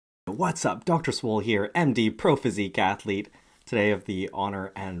what's up? Dr. Swole here, MD, pro physique athlete. Today I have the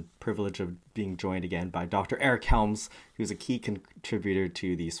honor and privilege of being joined again by Dr. Eric Helms, who's a key contributor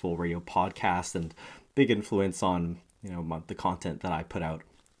to the Swole Radio podcast and big influence on, the content that I put out.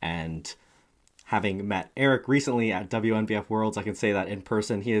 And having met Eric recently at WNBF Worlds, I can say that in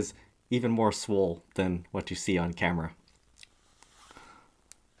person he is even more swole than what you see on camera.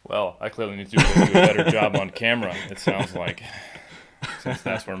 Well, I clearly need to do a better job on camera, it sounds like, since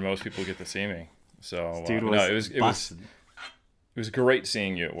that's where most people get to see me. So, it was great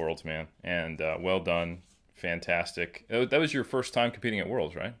seeing you at Worlds, man, and well done, fantastic. That was your first time competing at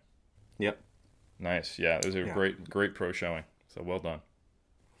Worlds, right? Yep. Nice, yeah, it was a great pro showing, so well done.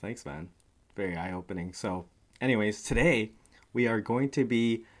 Thanks, man. Very eye-opening. So, anyways, today we are going to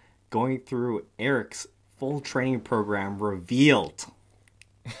be going through Eric's full training program revealed.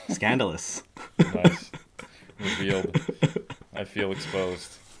 Scandalous. Nice. Revealed. I feel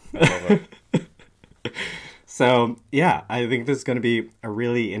exposed. I love it. So, yeah, I think this is going to be a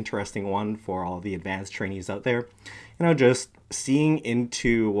really interesting one for all the advanced trainees out there. Just seeing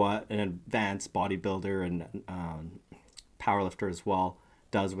into what an advanced bodybuilder and powerlifter as well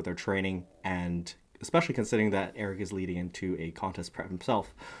does with their training, and especially considering that Eric is leading into a contest prep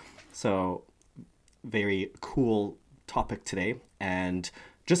himself. So, very cool topic today. And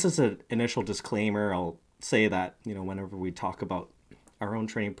just as an initial disclaimer, I'll say that, whenever we talk about our own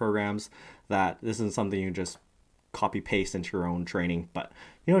training programs, that this isn't something you just copy paste into your own training, but,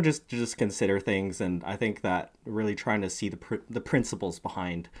 just consider things. And I think that really trying to see the principles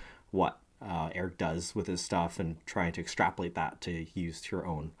behind what Eric does with his stuff and trying to extrapolate that to use to your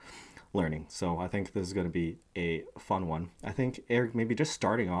own learning. So I think this is going to be a fun one. I think, Eric, maybe just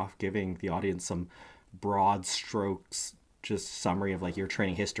starting off, giving the audience some broad strokes, just summary of your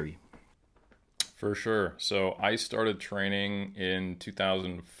training history. For sure. So I started training in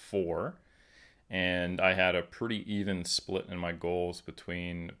 2004, and I had a pretty even split in my goals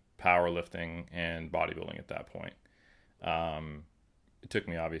between powerlifting and bodybuilding at that point. It took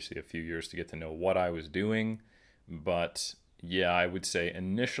me obviously a few years to get to know what I was doing, but yeah, I would say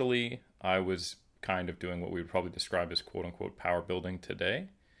initially I was kind of doing what we would probably describe as quote unquote power building today.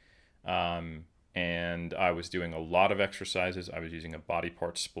 And I was doing a lot of exercises. I was using a body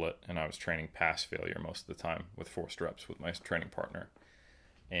part split, and I was training pass failure most of the time with forced reps with my training partner.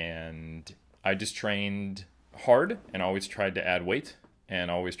 And I just trained hard and always tried to add weight and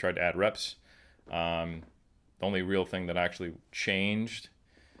always tried to add reps. The only real thing that actually changed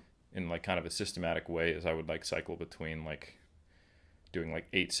in kind of a systematic way is I would cycle between doing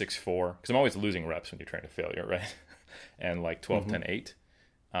 8-6-4, because I'm always losing reps when you train to failure, right? And 12-10-8.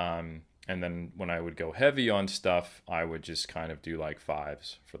 And then when I would go heavy on stuff, I would just kind of do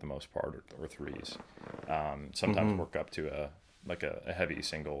fives for the most part, or threes. Sometimes work up to a heavy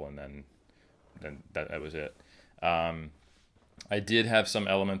single, and then that was it. I did have some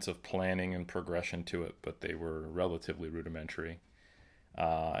elements of planning and progression to it, but they were relatively rudimentary.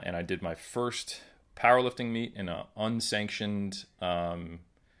 And I did my first powerlifting meet in an unsanctioned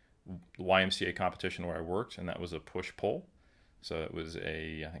YMCA competition where I worked, and that was a push-pull. So it was I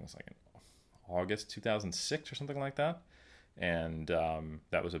think it was in August 2006 or something like that. And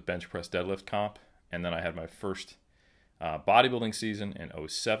that was a bench press deadlift comp. And then I had my first bodybuilding season in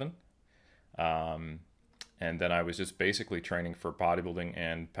 2007. And then I was just basically training for bodybuilding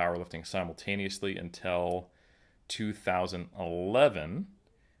and powerlifting simultaneously until 2011,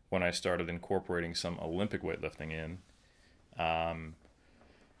 when I started incorporating some Olympic weightlifting in. And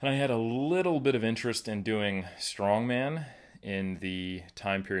I had a little bit of interest in doing strongman in the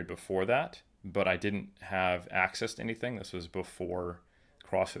time period before that, but I didn't have access to anything. This was before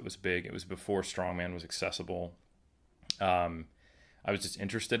CrossFit was big. It was before strongman was accessible. I was just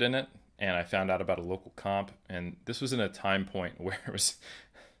interested in it, and I found out about a local comp, and this was in a time point where it was,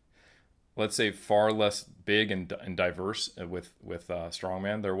 let's say, far less big and diverse with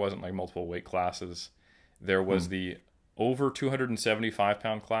strongman. There wasn't multiple weight classes. There was the over 275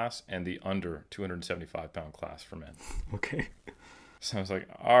 pound class and the under 275 pound class for men. Okay. So I was like,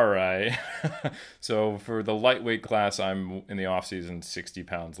 all right. So for the lightweight class, I'm in the off season 60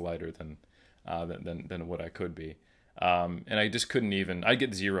 pounds lighter than what I could be. And I just couldn't even, I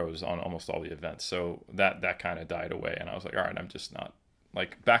get zeros on almost all the events. So that kind of died away. And I was like, all right, I'm just not,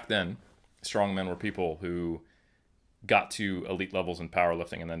 back then, strongmen were people who got to elite levels in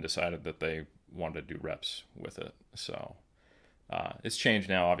powerlifting and then decided that they wanted to do reps with it. So it's changed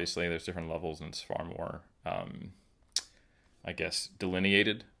now. Obviously there's different levels, and it's far more I guess,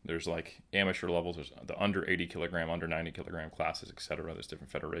 delineated. There's like amateur levels, there's the under 80 kilogram, under 90 kilogram classes, etc. There's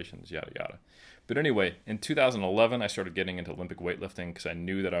different federations, yada, yada. But anyway, in 2011, I started getting into Olympic weightlifting because I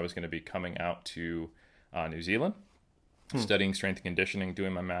knew that I was going to be coming out to New Zealand, studying strength and conditioning,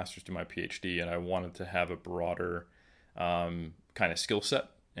 doing my master's, doing my PhD, and I wanted to have a broader kind of skill set.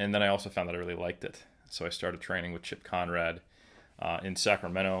 And then I also found that I really liked it. So I started training with Chip Conrad in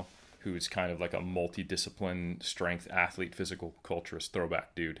Sacramento, who's kind of like a multidiscipline strength athlete, physical culturist,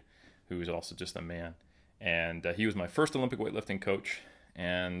 throwback dude, who is also just a man. And he was my first Olympic weightlifting coach.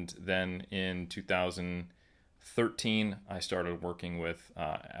 And then in 2013, I started working with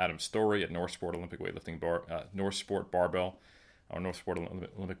Adam Story at North Sport Olympic Weightlifting North Sport Barbell, or North Sport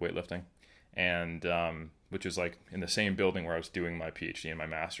Olympic Weightlifting, and which is like in the same building where I was doing my PhD and my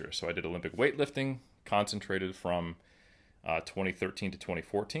master's. So I did Olympic weightlifting, concentrated from 2013 to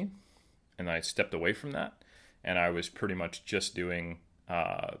 2014. And I stepped away from that, and I was pretty much just doing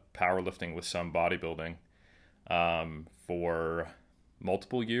powerlifting with some bodybuilding for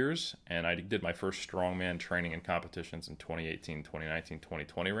multiple years. And I did my first strongman training and competitions in 2018, 2019,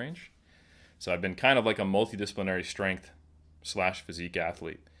 2020 range. So I've been kind of like a multidisciplinary strength / physique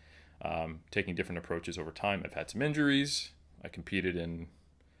athlete, taking different approaches over time. I've had some injuries. I think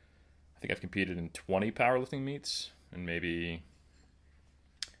I've competed in 20 powerlifting meets and maybe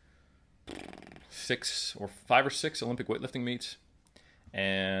 5 or 6 Olympic weightlifting meets,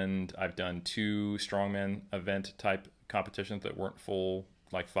 and I've done 2 strongman event type competitions that weren't full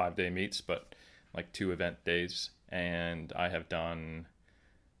like 5-day meets, but like 2 event days. And I have done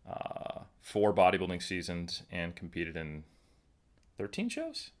 4 bodybuilding seasons and competed in 13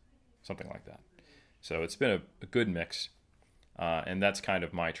 shows, something like that. So it's been a good mix, and that's kind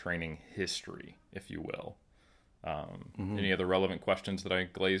of my training history, if you will. Any other relevant questions that I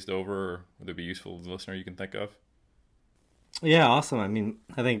glazed over or would be useful to the listener you can think of? Yeah, awesome. I mean,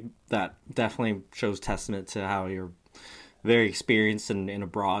 I think that definitely shows testament to how you're very experienced in a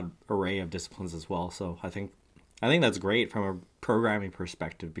broad array of disciplines as well. So I think that's great from a programming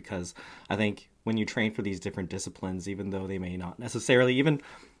perspective, because I think when you train for these different disciplines, even though they may not necessarily even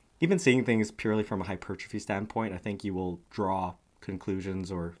seeing things purely from a hypertrophy standpoint, I think you will draw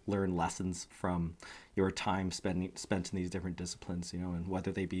conclusions or learn lessons from your time spent in these different disciplines, and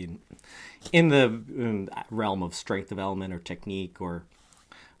whether they be in the realm of strength development or technique or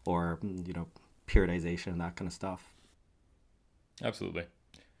periodization and that kind of stuff. Absolutely.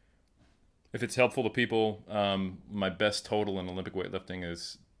 If it's helpful to people, my best total in Olympic weightlifting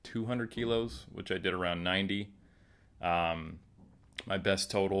is 200 kilos, which I did around 90. My best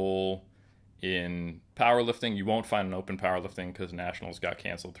total in powerlifting, you won't find an open powerlifting because nationals got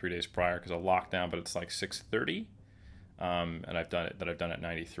canceled 3 days prior because of lockdown, but it's like 630, and I've done it at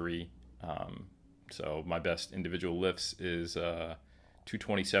 93. So my best individual lifts is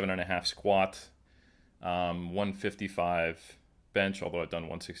 227.5 squat, 155 bench, although I've done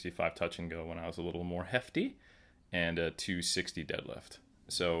 165 touch and go when I was a little more hefty, and a 260 deadlift.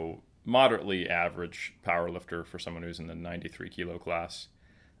 So moderately average powerlifter for someone who's in the 93 kilo class.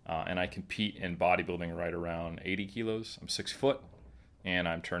 And I compete in bodybuilding right around 80 kilos. I'm 6 foot, and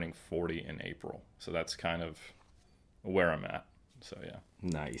I'm turning 40 in April. So that's kind of where I'm at. So, yeah.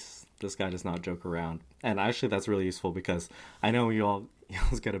 Nice. This guy does not joke around. And actually, that's really useful because I know you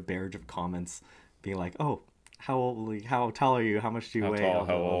always get a barrage of comments being like, oh, how tall are you? How much do you weigh?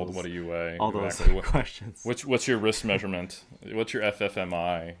 How old? What do you weigh? All those questions. What's your wrist measurement? What's your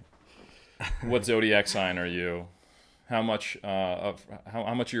FFMI? What zodiac sign are you? How much of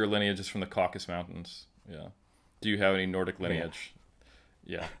your lineage is from the Caucasus Mountains? Yeah. Do you have any Nordic lineage?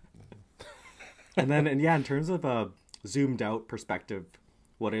 Yeah. In terms of a zoomed out perspective,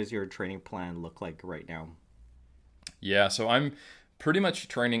 what does your training plan look like right now? Yeah, so I'm pretty much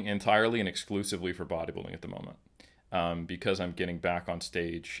training entirely and exclusively for bodybuilding at the moment, because I'm getting back on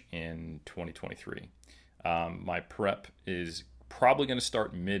stage in 2023. My prep is probably going to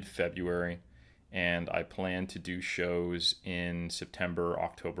start mid-February. And I plan to do shows in September,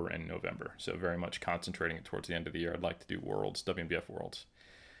 October, and November. So very much concentrating it towards the end of the year. I'd like to do Worlds, WNBF Worlds.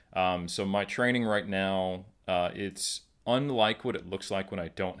 So my training right now, it's unlike what it looks like when I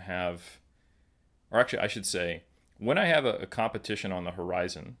don't have, or actually I should say, when I have a competition on the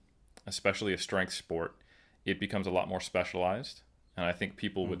horizon, especially a strength sport, it becomes a lot more specialized. And I think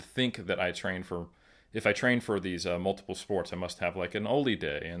people would think that if I train for these multiple sports, I must have like an Oli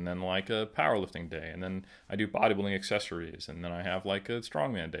day and then like a powerlifting day. And then I do bodybuilding accessories. And then I have like a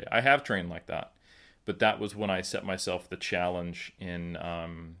strongman day. I have trained like that. But that was when I set myself the challenge in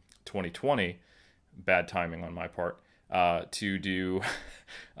 2020, bad timing on my part, to do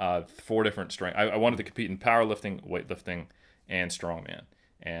 4 different strength. I wanted to compete in powerlifting, weightlifting, and strongman.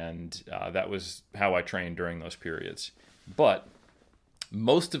 And that was how I trained during those periods. But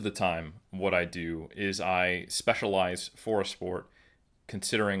most of the time, what I do is I specialize for a sport,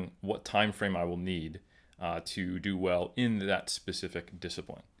 considering what time frame I will need to do well in that specific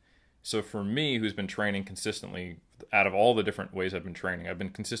discipline. So for me, who's been training consistently, out of all the different ways I've been training, I've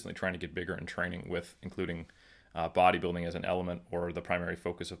been consistently trying to get bigger in training with including bodybuilding as an element or the primary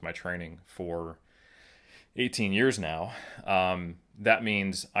focus of my training for 18 years now. That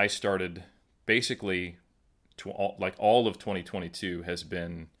means I started basically all of 2022 has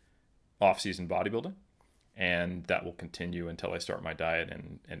been off-season bodybuilding, and that will continue until I start my diet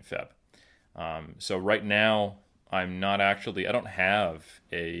in Feb. So right now, I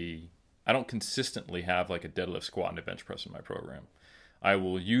don't consistently have like a deadlift, squat, and a bench press in my program. I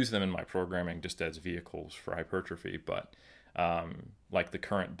will use them in my programming just as vehicles for hypertrophy, but like the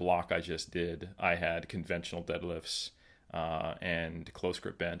current block I just did, I had conventional deadlifts and close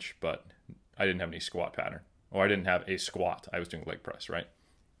grip bench, but I didn't have any squat pattern, or I didn't have a squat. I was doing leg press, right?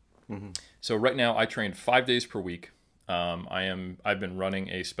 Mm-hmm. So right now I train 5 days per week. I've been running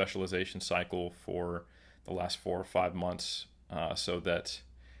a specialization cycle for the last 4 or 5 months, so that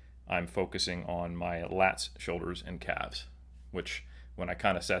I'm focusing on my lats, shoulders, and calves, which when I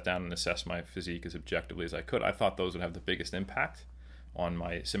kind of sat down and assessed my physique as objectively as I could, I thought those would have the biggest impact on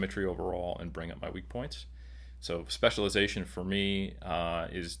my symmetry overall and bring up my weak points. So specialization for me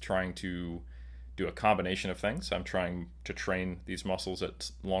is trying to do a combination of things. I'm trying to train these muscles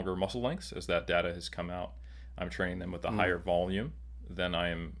at longer muscle lengths as that data has come out. I'm training them with a higher volume than I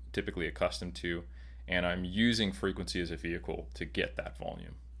am typically accustomed to, and I'm using frequency as a vehicle to get that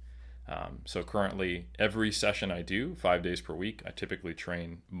volume. So currently, every session I do, 5 days per week, I typically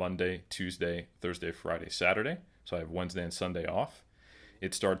train Monday, Tuesday, Thursday, Friday, Saturday. So I have Wednesday and Sunday off.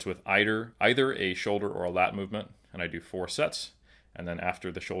 It starts with either a shoulder or a lat movement, and I do 4 sets. And then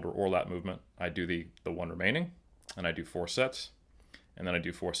after the shoulder or lat movement, I do the one remaining, and I do 4 sets. And then I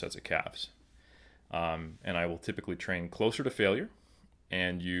do 4 sets of calves. And I will typically train closer to failure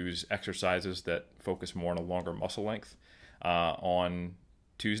and use exercises that focus more on a longer muscle length on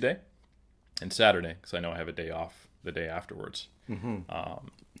Tuesday and Saturday, because I know I have a day off the day afterwards. Mm-hmm.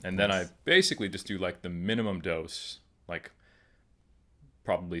 And then I basically just do like the minimum dose, like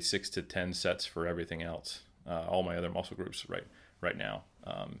probably 6 to 10 sets for everything else, all my other muscle groups right now,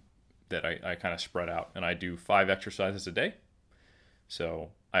 that I kind of spread out. And I do 5 exercises a day. So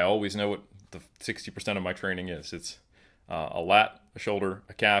I always know what the 60% of my training is. It's a lat, a shoulder,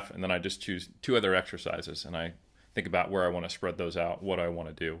 a calf, and then I just choose 2 other exercises. And I think about where I want to spread those out, what I want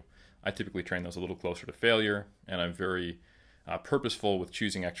to do. I typically train those a little closer to failure, and I'm very purposeful with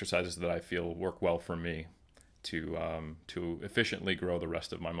choosing exercises that I feel work well for me to efficiently grow the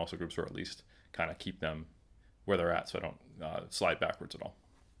rest of my muscle groups, or at least kind of keep them where they're at so I don't slide backwards at all.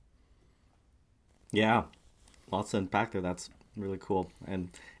 Yeah, lots to unpack there. That's really cool. And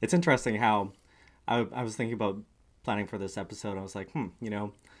it's interesting how I was thinking about planning for this episode. I was like,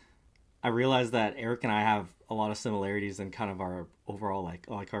 I realized that Eric and I have a lot of similarities in kind of our overall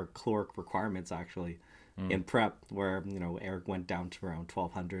like our caloric requirements actually in prep, where Eric went down to around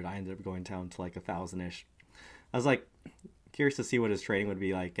 1,200. I ended up going down to like 1,000-ish. I was like curious to see what his training would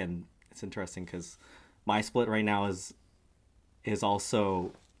be like, and it's interesting because my split right now is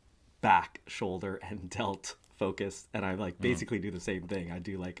also back, shoulder, and delt focused, and I like basically do the same thing.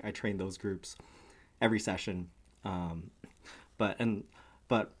 I train those groups every session, but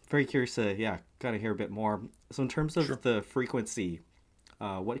very curious to kind of hear a bit more. So in terms of the frequency,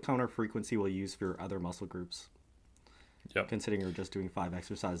 what counter frequency will you use for your other muscle groups? Yep. Considering you're just doing 5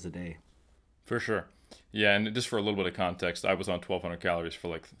 exercises a day. For sure. Yeah, and just for a little bit of context, I was on 1,200 calories for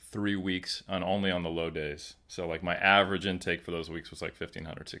like 3 weeks, and only on the low days. So like my average intake for those weeks was like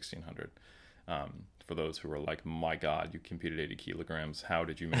 1,500, 1,600. For those who are like, my God, you competed 80 kilograms. How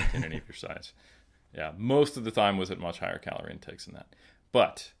did you maintain any of your size? Yeah, most of the time was at much higher calorie intakes than that.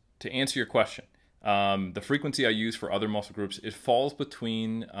 But to answer your question, the frequency I use for other muscle groups, it falls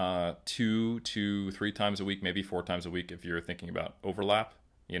between 2 to 3 times a week, maybe 4 times a week if you're thinking about overlap.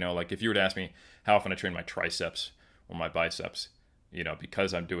 Like if you were to ask me how often I train my triceps or my biceps,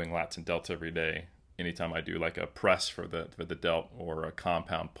 because I'm doing lats and delts every day, anytime I do like a press for the delt or a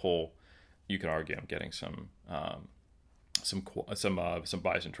compound pull, you can argue I'm getting some bis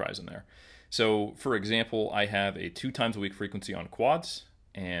and tris in there. So for example, I have a 2 times a week frequency on quads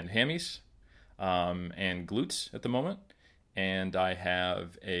and hammies and glutes at the moment, and I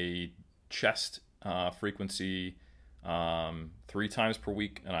have a chest frequency 3 times per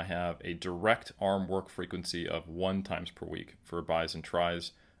week, and I have a direct arm work frequency of 1 times per week for bis and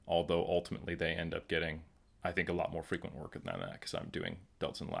tris, although ultimately they end up getting I think, a lot more frequent work than that because I'm doing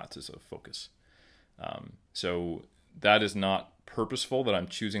delts and lats as a focus. So that is not purposeful that I'm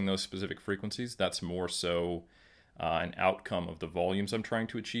choosing those specific frequencies. That's more so an outcome of the volumes I'm trying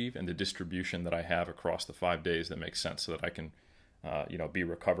to achieve and the distribution that I have across the 5 days that makes sense so that I can, be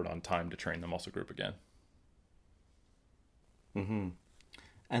recovered on time to train the muscle group again. Mm-hmm.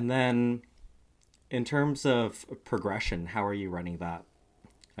 And then in terms of progression, how are you running that?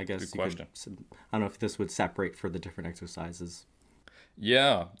 I guess Good question. I don't know if this would separate for the different exercises.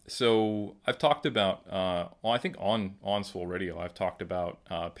 Yeah. So I've talked about, I think on Swole Radio, I've talked about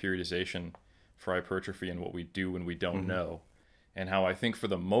periodization for hypertrophy and what we do when we don't know, and how I think for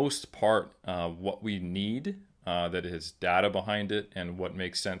the most part, what we need that is data behind it and what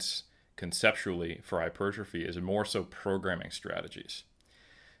makes sense conceptually for hypertrophy is more so programming strategies.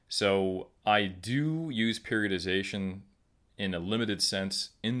 So I do use periodization in a limited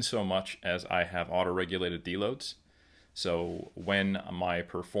sense in so much as I have auto-regulated deloads. So when my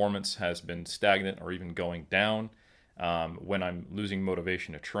performance has been stagnant or even going down, when I'm losing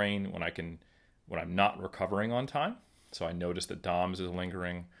motivation to train, when I'm not recovering on time, so I notice that DOMS is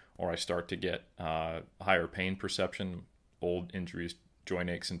lingering, or I start to get higher pain perception, old injuries, joint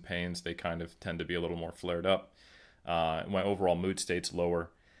aches and pains, they kind of tend to be a little more flared up. My overall mood state's lower.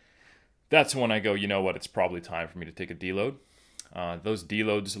 That's when I go, you know what, it's probably time for me to take a deload. Those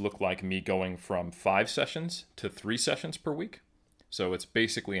deloads look like me going from 5 sessions to 3 sessions per week. So it's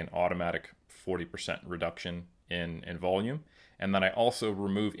basically an automatic 40% reduction in volume. And then I also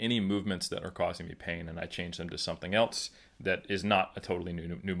remove any movements that are causing me pain, and I change them to something else that is not a totally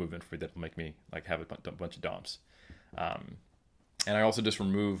new movement for me that will make me like have a bunch of DOMs. And I also just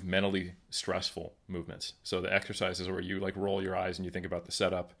remove mentally stressful movements. So the exercises where you like roll your eyes and you think about the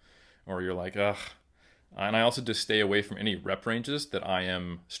setup, or you're like, ugh. And I also just stay away from any rep ranges that I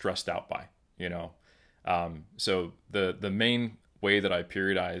am stressed out by, So the main way that I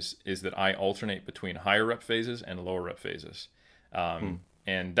periodize is that I alternate between higher rep phases and lower rep phases.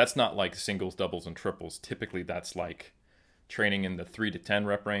 And that's not like singles, doubles, and triples. Typically, that's like training in the 3 to 10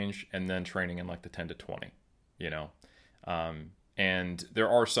 rep range and then training in like the 10 to 20, And there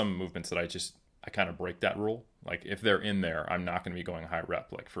are some movements that I kind of break that rule. Like if they're in there, I'm not going to be going high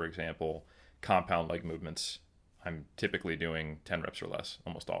rep. Like for example, compound leg movements, I'm typically doing 10 reps or less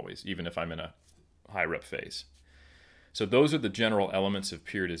almost always, even if I'm in a high rep phase. So those are the general elements of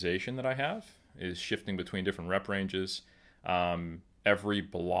periodization that I have, is shifting between different rep ranges. Every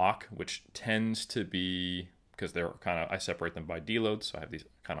block, which tends to be, because I separate them by deloads, so I have these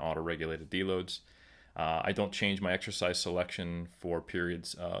kind of auto-regulated deloads. I don't change my exercise selection for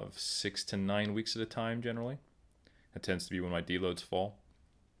periods of 6 to 9 weeks at a time generally. It tends to be when my deloads fall.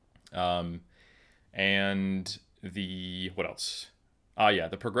 And what else?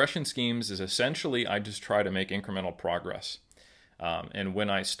 The progression schemes is essentially I just try to make incremental progress. And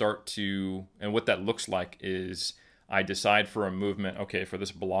when I and what that looks like is I decide for a movement, okay, for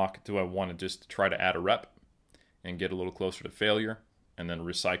this block, do I want to just try to add a rep and get a little closer to failure and then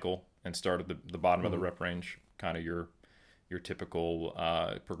recycle and start at the bottom of the rep range, kind of your typical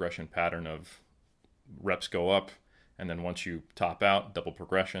progression pattern of reps go up, and then once you top out, double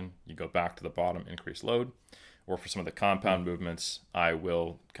progression, you go back to the bottom, increase load. Or for some of the compound movements, I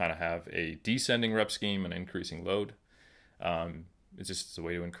will kind of have a descending rep scheme and increasing load. It's just a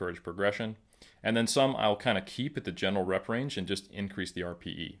way to encourage progression. And then some I'll kind of keep at the general rep range and just increase the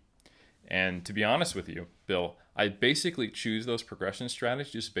RPE. And to be honest with you, Bill, I basically choose those progression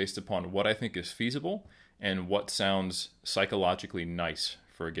strategies based upon what I think is feasible and what sounds psychologically nice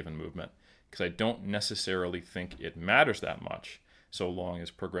for a given movement. Because I don't necessarily think it matters that much so long as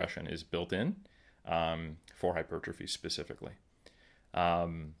progression is built in for hypertrophy specifically.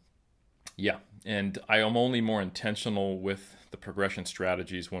 And I am only more intentional with the progression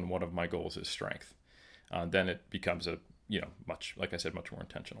strategies when one of my goals is strength. Then it becomes much more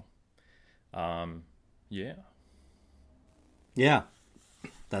intentional. Yeah.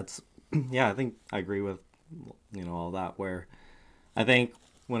 I think I agree with, all that, where I think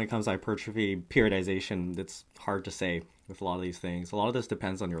when it comes to hypertrophy, periodization, it's hard to say with a lot of these things. A lot of this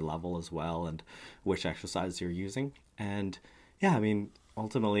depends on your level as well and which exercise you're using. And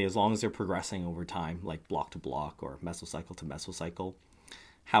ultimately, as long as you're progressing over time, like block to block or mesocycle to mesocycle,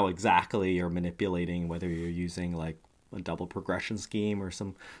 how exactly you're manipulating, whether you're using like a double progression scheme or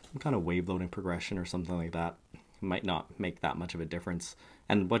some kind of wave loading progression or something like that, might not make that much of a difference.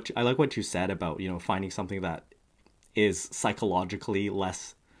 And I like what you said about, finding something that is psychologically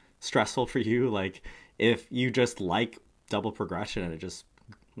less stressful for you. Like if you just like double progression and it just,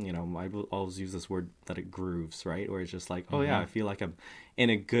 I will always use this word that it grooves, right? Where it's just like, oh yeah, I feel like I'm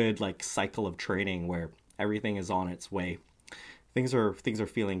in a good like cycle of training where everything is on its way. Things are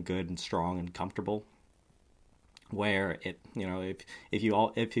feeling good and strong and comfortable. Where it, you know, if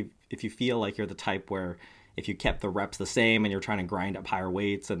you feel like you're the type where if you kept the reps the same and you're trying to grind up higher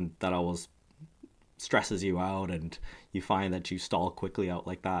weights, and that always stresses you out and you find that you stall quickly out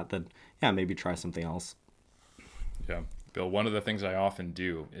like that, then yeah, maybe try something else. Yeah. Bill, one of the things I often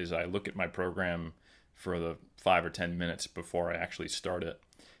do is I look at my program for the 5 or 10 minutes before I actually start it.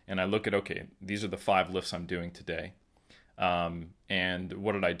 And I look at, okay, these are the 5 lifts I'm doing today. And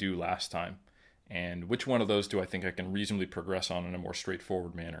what did I do last time? And which one of those do I think I can reasonably progress on in a more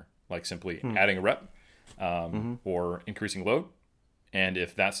straightforward manner? Like simply adding a rep or increasing load. And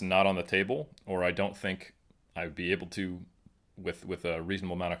if that's not on the table, or I don't think I'd be able to with a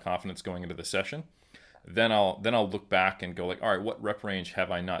reasonable amount of confidence going into the session, then I'll look back and go like, all right, what rep range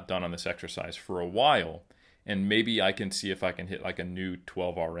have I not done on this exercise for a while? And maybe I can see if I can hit like a new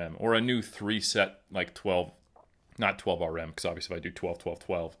 12 RM or a new 3-set like 12, not 12 RM, because obviously if I do 12, 12,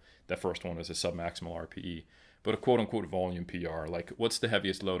 12, that first one is a submaximal RPE, but a quote unquote volume PR. Like, what's the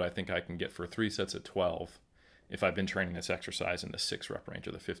heaviest load I think I can get for 3 sets at 12 if I've been training this exercise in the 6 rep range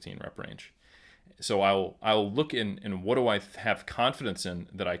or the 15 rep range? So I'll look in what do I have confidence in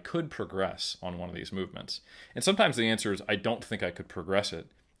that I could progress on one of these movements. And sometimes the answer is I don't think I could progress it,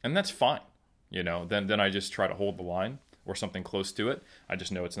 and that's fine. You know, then I just try to hold the line or something close to it. I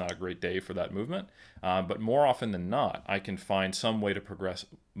just know it's not a great day for that movement. But more often than not, I can find some way to progress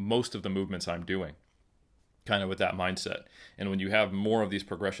most of the movements I'm doing, kind of with that mindset. And when you have more of these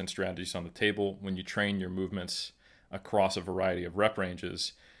progression strategies on the table, when you train your movements across a variety of rep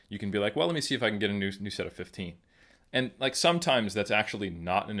ranges, you can be like, well, let me see if I can get a new set of 15. And like sometimes that's actually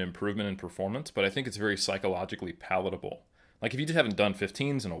not an improvement in performance, but I think it's very psychologically palatable. Like if you just haven't done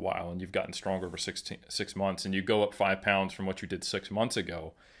 15s in a while and you've gotten stronger over 6 months and you go up 5 pounds from what you did 6 months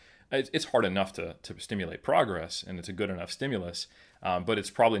ago, it's hard enough to stimulate progress, and it's a good enough stimulus, but it's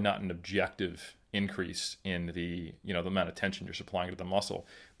probably not an objective increase in the amount of tension you're supplying to the muscle.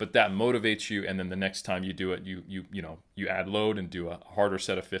 But that motivates you, and then the next time you do it, you add load and do a harder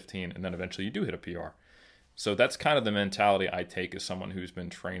set of 15, and then eventually you do hit a PR. So that's kind of the mentality I take as someone who's been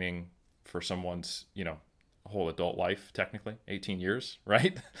training for someone's whole adult life, technically 18 years,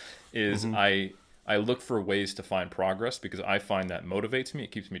 right? Is I look for ways to find progress because I find that motivates me.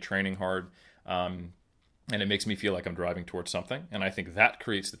 It keeps me training hard, and it makes me feel like I'm driving towards something. And I think that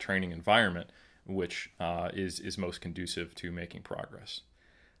creates the training environment which is most conducive to making progress.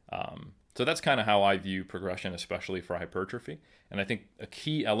 So that's kind of how I view progression, especially for hypertrophy. And I think a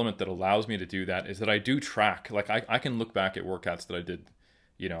key element that allows me to do that is that I do track. Like I can look back at workouts that I did,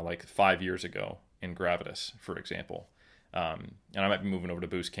 like 5 years ago in Gravitas, for example. And I might be moving over to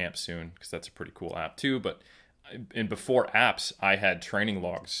Boost Camp soon because that's a pretty cool app too. But before apps, I had training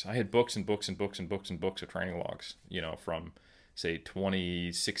logs. I had books and books and books and books and books of training logs, from say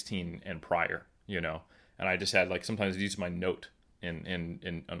 2016 and prior, and I just had like sometimes use my note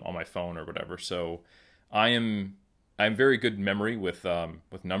in on my phone or whatever. So I'm very good memory with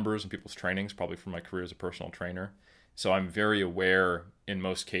numbers and people's trainings, probably from my career as a personal trainer. So I'm very aware in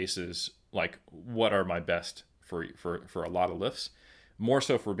most cases, like what are my best for a lot of lifts, more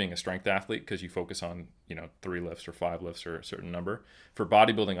so for being a strength athlete because you focus on 3 lifts or 5 lifts or a certain number. For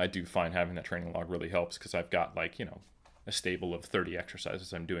bodybuilding, I do find having that training log really helps because I've got like a stable of 30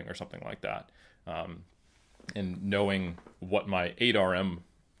 exercises I'm doing or something like that, and knowing what my 8RM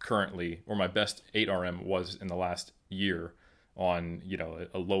currently or my best 8RM was in the last year on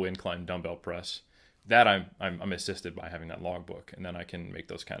a low incline dumbbell press, that I'm assisted by having that logbook, and then I can make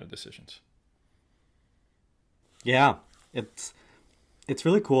those kind of decisions. Yeah, it's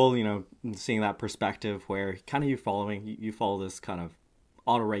really cool, seeing that perspective where kind of you follow this kind of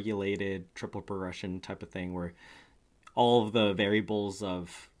auto-regulated triple progression type of thing where all of the variables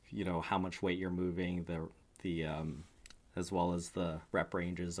of how much weight you're moving, the as well as the rep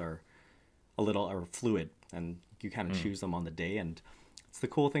ranges are fluid, and you kind of choose them on the day. And it's the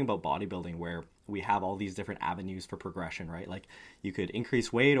cool thing about bodybuilding where we have all these different avenues for progression, right? Like you could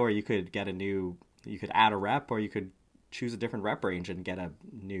increase weight, or you could you could add a rep, or you could choose a different rep range and get a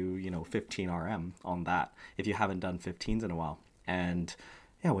new 15 RM on that if you haven't done 15s in a while. And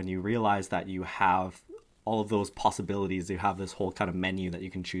yeah, when you realize that you have all of those possibilities, you have this whole kind of menu that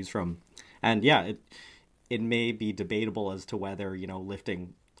you can choose from. And yeah, it may be debatable as to whether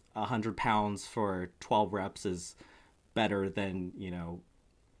lifting 100 pounds for 12 reps is better than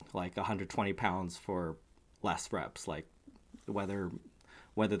like 120 pounds for less reps, like whether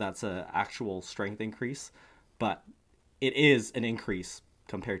that's a actual strength increase, but it is an increase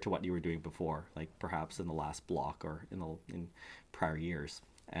compared to what you were doing before, like perhaps in the last block or in prior years.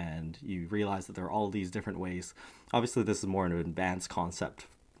 and you realize that there are all these different ways. Obviously, this is more an advanced concept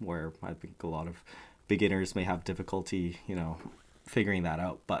where I think a lot of beginners may have difficulty, figuring that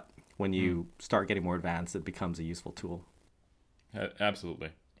out. But when you start getting more advanced, it becomes a useful tool. Absolutely.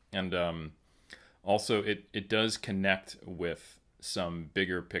 And also, it does connect with some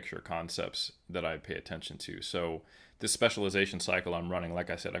bigger picture concepts that I pay attention to. So this specialization cycle I'm running, like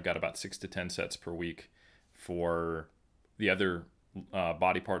I said, I've got about 6 to 10 sets per week for the other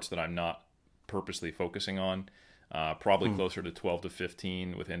body parts that I'm not purposely focusing on. Probably closer to 12 to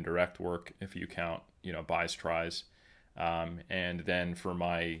 15 with indirect work if you count, buys, tries. And then for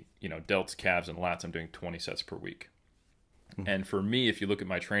my, delts, calves, and lats, I'm doing 20 sets per week. And for me, if you look at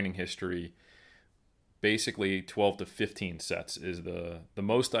my training history, basically 12 to 15 sets is the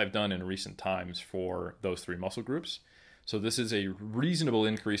most I've done in recent times for those 3 muscle groups. So this is a reasonable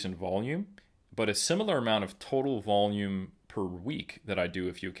increase in volume, but a similar amount of total volume per week that I do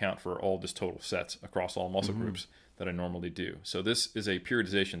if you account for all just total sets across all muscle groups that I normally do. So this is a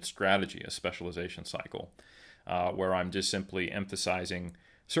periodization strategy, a specialization cycle, where I'm just simply emphasizing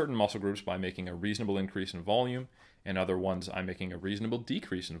certain muscle groups by making a reasonable increase in volume, and other ones I'm making a reasonable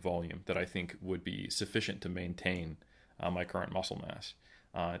decrease in volume that I think would be sufficient to maintain my current muscle mass.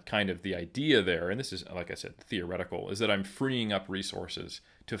 Kind of the idea there, and this is, like I said, theoretical, is that I'm freeing up resources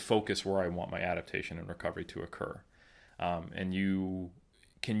to focus where I want my adaptation and recovery to occur. And you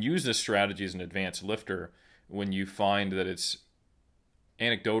can use this strategy as an advanced lifter when you find that it's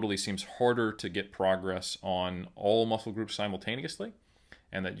anecdotally seems harder to get progress on all muscle groups simultaneously,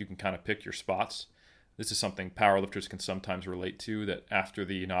 and that you can kind of pick your spots. This is something powerlifters can sometimes relate to, that after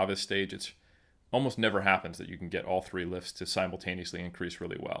the novice stage, it's almost never happens that you can get all 3 lifts to simultaneously increase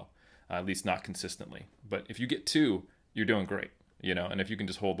really well, at least not consistently. But if you get 2, you're doing great, and if you can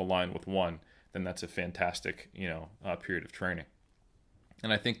just hold the line with 1, then that's a fantastic, period of training.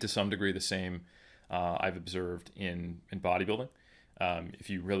 And I think to some degree the same I've observed in bodybuilding. If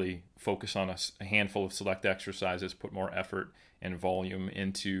you really focus on a handful of select exercises, put more effort and volume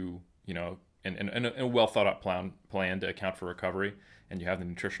into, and a well thought out plan to account for recovery, and you have the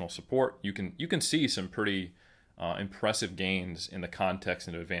nutritional support, you can see some pretty impressive gains in the context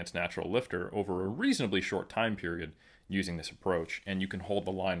of an advanced natural lifter over a reasonably short time period using this approach, and you can hold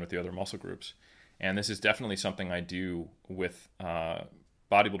the line with the other muscle groups. And this is definitely something I do with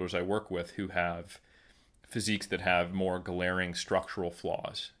bodybuilders I work with who have physiques that have more glaring structural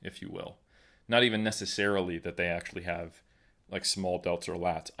flaws, if you will. Not even necessarily that they actually have like small delts or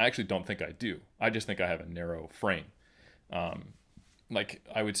lats. I actually don't think I do. I just think I have a narrow frame. Like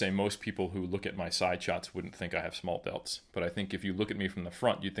I would say most people who look at my side shots wouldn't think I have small delts. But I think if you look at me from the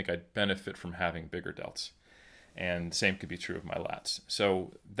front, you'd think I'd benefit from having bigger delts. And same could be true of my lats.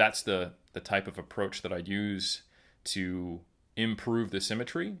 So that's the type of approach that I use to improve the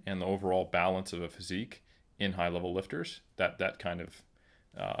symmetry and the overall balance of a physique in high-level lifters, that kind of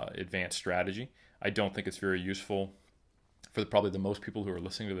advanced strategy. I don't think it's very useful for probably the most people who are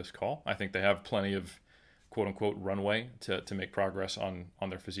listening to this call. I think they have plenty of quote-unquote runway to make progress on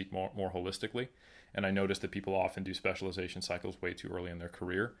their physique more holistically. And I notice that people often do specialization cycles way too early in their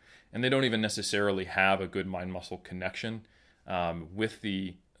career, and they don't even necessarily have a good mind-muscle connection with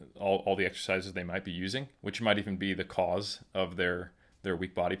all the exercises they might be using, which might even be the cause of their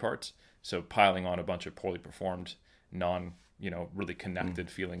weak body parts. So piling on a bunch of poorly performed, really connected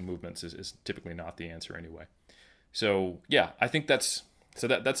feeling movements is typically not the answer anyway. So yeah, I think that's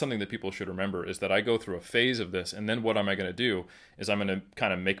something that people should remember, is that I go through a phase of this, and then what am I going to do is I'm going to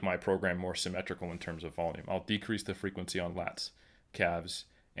kind of make my program more symmetrical in terms of volume. I'll decrease the frequency on lats, calves,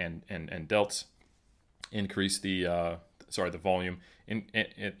 and delts, increase the volume.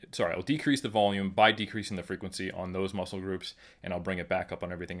 I'll decrease the volume by decreasing the frequency on those muscle groups, and I'll bring it back up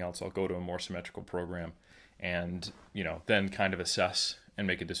on everything else. I'll go to a more symmetrical program, and then kind of assess and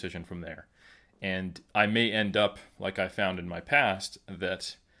make a decision from there. And I may end up, like I found in my past,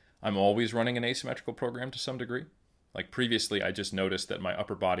 that I'm always running an asymmetrical program to some degree. Like previously, I just noticed that my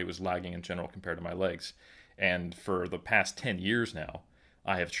upper body was lagging in general compared to my legs. And for the past 10 years now,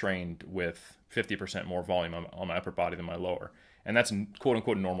 I have trained with 50% more volume on my upper body than my lower. And that's quote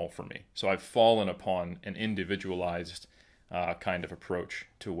unquote normal for me. So I've fallen upon an individualized kind of approach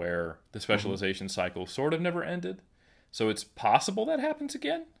to where the specialization cycle sort of never ended. So it's possible that happens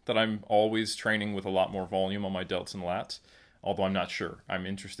again, that I'm always training with a lot more volume on my delts and lats, although I'm not sure. I'm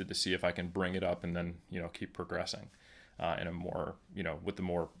interested to see if I can bring it up and then, keep progressing in a more, with the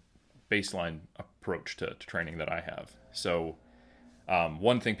more baseline approach to training that I have. So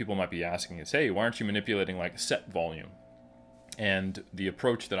one thing people might be asking is, hey, why aren't you manipulating like set volume? And the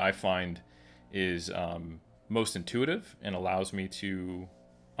approach that I find is most intuitive and allows me to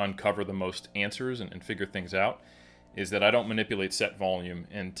uncover the most answers and figure things out is that I don't manipulate set volume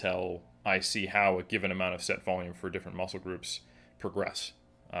until I see how a given amount of set volume for different muscle groups progress.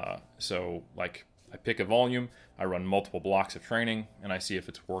 So like I pick a volume, I run multiple blocks of training, and I see if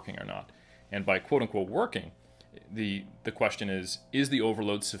it's working or not. And by quote unquote working, the question is the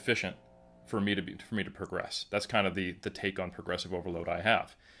overload sufficient for me to progress? That's kind of the take on progressive overload I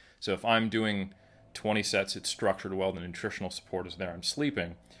have. So if I'm doing 20 sets, it's structured well, the nutritional support is there, I'm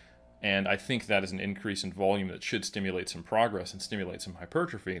sleeping, and I think that is an increase in volume that should stimulate some progress and stimulate some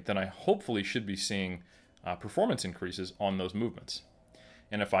hypertrophy, then I hopefully should be seeing performance increases on those movements.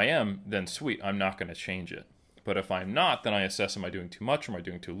 And if I am, then sweet, I'm not going to change it. But if I'm not, then I assess, am I doing too much or am I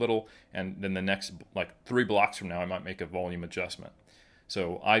doing too little? And then the next, like 3 blocks from now, I might make a volume adjustment.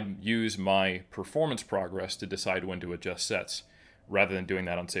 So I use my performance progress to decide when to adjust sets, rather than doing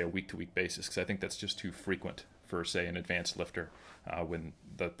that on, say, a week-to-week basis, because I think that's just too frequent for, say, an advanced lifter, when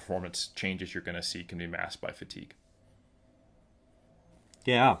the performance changes you're going to see can be masked by fatigue.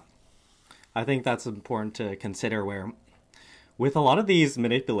 Yeah, I think that's important to consider, where with a lot of these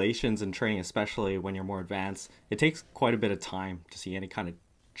manipulations and training, especially when you're more advanced, it takes quite a bit of time to see any kind of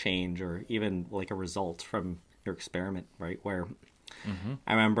change or even like a result from your experiment, right? Where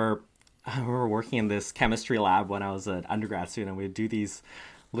I remember working in this chemistry lab when I was an undergrad student, and we'd do these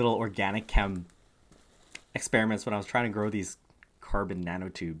little organic chem experiments when I was trying to grow these carbon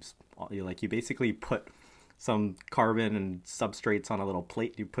nanotubes. You basically put some carbon and substrates on a little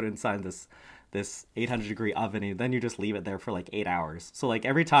plate, you put it inside this 800-degree oven, and then you just leave it there for like 8 hours. So like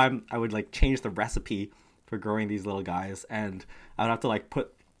every time I would like change the recipe for growing these little guys, and I would have to like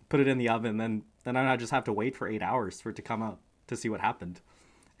put it in the oven, then I'd just have to wait for 8 hours for it to come out to see what happened.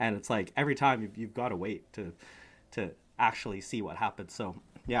 And it's like every time you've got to wait to actually see what happens. So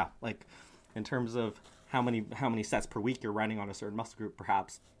yeah, like in terms of how many sets per week you're running on a certain muscle group,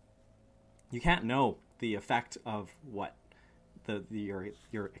 perhaps you can't know the effect of what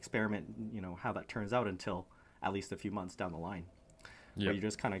your experiment, how that turns out, until at least a few months down the line. Yep. Where you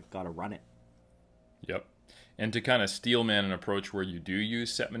just kind of got to run it. Yep. And to kind of steelman an approach where you do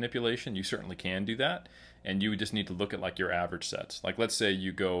use set manipulation, you certainly can do that. And you would just need to look at like your average sets. Like let's say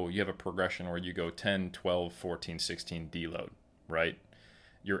you have a progression where you go 10, 12, 14, 16 deload, right?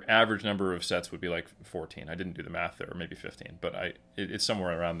 Your average number of sets would be like 14. I didn't do the math there, or maybe 15, but it's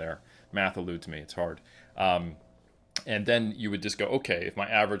somewhere around there. Math eludes me, it's hard. And then you would just go, okay, if my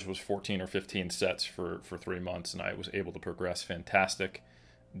average was 14 or 15 sets for 3 months and I was able to progress, fantastic.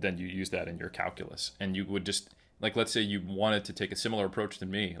 Then you use that in your calculus. And you would just, like, let's say you wanted to take a similar approach to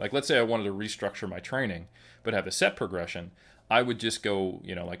me. Like, let's say I wanted to restructure my training, but have a set progression. I would just go,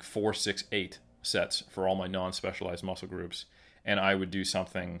 like 4, 6, 8 sets for all my non-specialized muscle groups. And I would do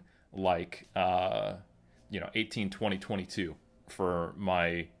something like, 18, 20, 22 for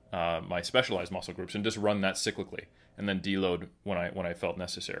my specialized muscle groups, and just run that cyclically, and then deload when I felt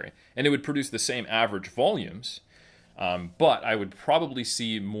necessary. And it would produce the same average volumes, but I would probably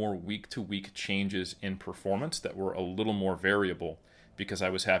see more week-to-week changes in performance that were a little more variable, because I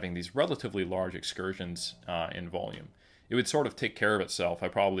was having these relatively large excursions in volume. It would sort of take care of itself. I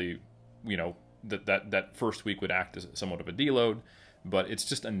probably, that first week would act as somewhat of a deload, but it's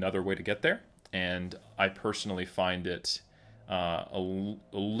just another way to get there. And I personally find it a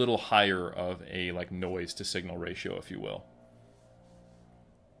little higher of a like noise to signal ratio, if you will.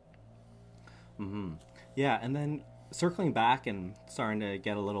 Mm-hmm. Yeah, and then circling back and starting to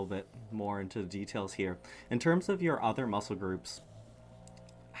get a little bit more into the details here, in terms of your other muscle groups,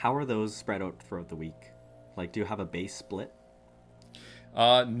 how are those spread out throughout the week? Like, do you have a base split?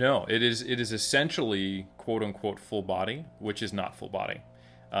 No, it is essentially quote unquote full body, which is not full body.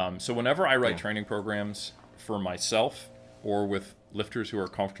 So whenever I write training programs for myself or with lifters who are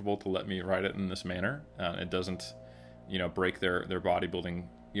comfortable to let me write it in this manner, it doesn't, break their bodybuilding,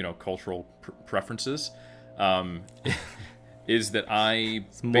 cultural preferences, is that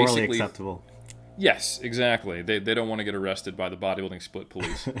it's morally acceptable. Yes, exactly. They don't want to get arrested by the bodybuilding split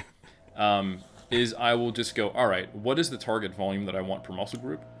police. Is I will just go, all right, what is the target volume that I want per muscle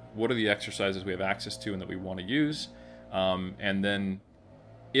group? What are the exercises we have access to and that we want to use? And then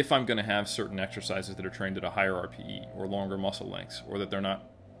if I'm going to have certain exercises that are trained at a higher RPE or longer muscle lengths, or that they're not,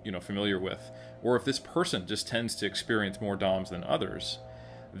 familiar with, or if this person just tends to experience more DOMs than others,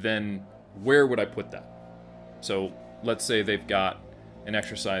 then where would I put that? So let's say they've got an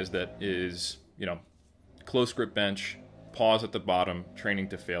exercise that is, close grip bench, pause at the bottom, training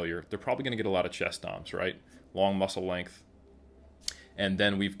to failure. They're probably going to get a lot of chest DOMs, right? Long muscle length. And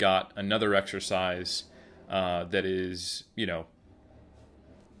then we've got another exercise that is,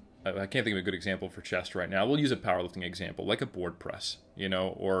 I can't think of a good example for chest right now. We'll use a powerlifting example, like a board press, you know,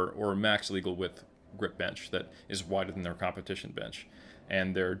 or a max legal width grip bench that is wider than their competition bench.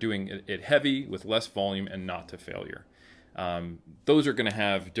 And they're doing it heavy with less volume and not to failure. Those are going to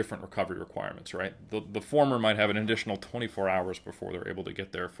have different recovery requirements, right? The former might have an additional 24 hours before they're able to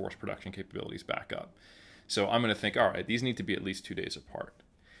get their force production capabilities back up. So I'm going to think, all right, these need to be at least 2 days apart.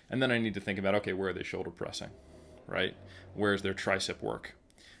 And then I need to think about, okay, where are they shoulder pressing, right? Where's their tricep work?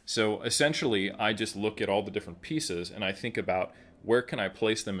 So essentially, I just look at all the different pieces and I think about where can I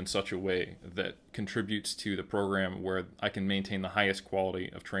place them in such a way that contributes to the program where I can maintain the highest quality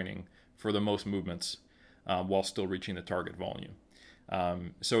of training for the most movements while still reaching the target volume.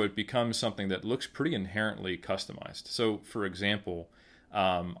 So it becomes something that looks pretty inherently customized. So for example,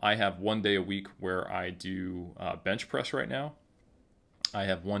 I have 1 day a week where I do bench press right now. I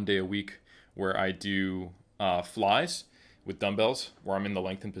have 1 day a week where I do flies with dumbbells, where I'm in the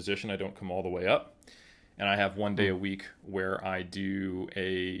lengthened position. I don't come all the way up. And I have 1 day a week where I do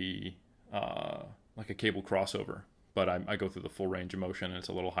like a cable crossover, but I go through the full range of motion and it's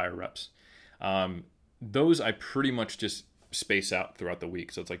a little higher reps. Those I pretty much just space out throughout the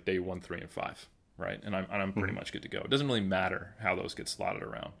week. So it's like day 1, 3, and 5, right? And I'm pretty much good to go. It doesn't really matter how those get slotted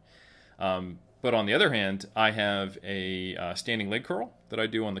around. But on the other hand, I have a standing leg curl that I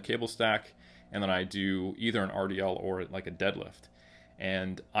do on the cable stack, and then I do either an RDL or like a deadlift.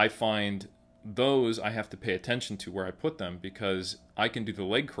 And I find those I have to pay attention to where I put them, because I can do the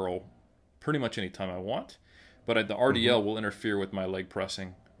leg curl pretty much anytime I want, but the RDL will interfere with my leg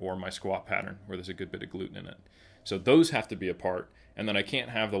pressing or my squat pattern where there's a good bit of gluten in it. So those have to be apart, and then I can't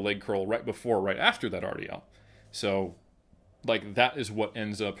have the leg curl right before or right after that RDL. So like that is what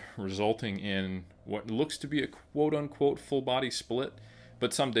ends up resulting in what looks to be a quote unquote full body split,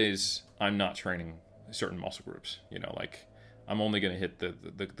 but some days I'm not training certain muscle groups, you know, like I'm only going to hit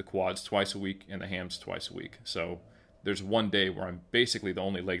the quads twice a week and the hams twice a week. So there's 1 day where I'm basically the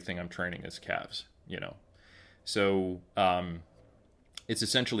only leg thing I'm training is calves, you know. So it's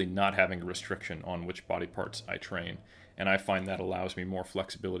essentially not having a restriction on which body parts I train. And I find that allows me more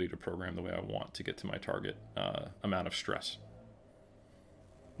flexibility to program the way I want to get to my target amount of stress.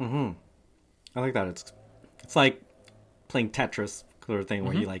 I like that. It's like playing Tetris sort of thing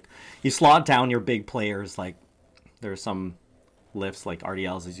where you slot down your big players. Like there's some lifts like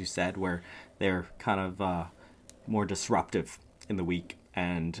RDLs, as you said, where they're kind of more disruptive in the week,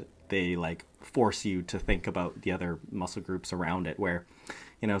 and they like force you to think about the other muscle groups around it, where,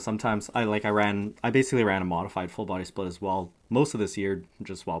 you know, sometimes I basically ran a modified full body split as well most of this year,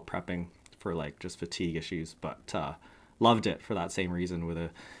 just while prepping for like just fatigue issues, but loved it for that same reason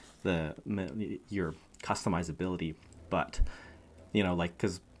with your customizability. But, you know, like,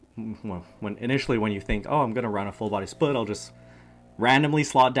 because when you think, oh, I'm going to run a full body split, I'll just randomly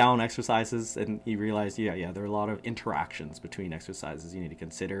slot down exercises, and you realize, there are a lot of interactions between exercises you need to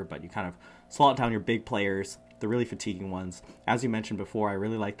consider, but you kind of slot down your big players, the really fatiguing ones. As you mentioned before, I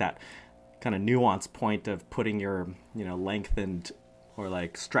really like that kind of nuanced point of putting your, you know, lengthened or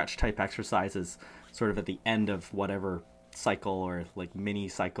like stretch type exercises sort of at the end of whatever cycle or like mini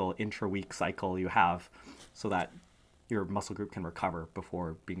cycle, intra-week cycle you have, so that your muscle group can recover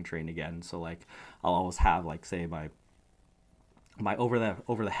before being trained again. So like I'll always have like, say, my over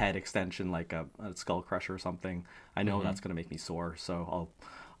the head extension, like a skull crusher or something. I know that's going to make me sore, so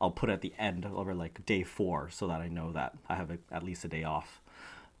I'll put it at the end over like day 4, so that I know that I have at least a day off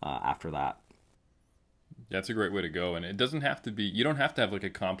after that. That's a great way to go. And it doesn't have to be, you don't have to have like a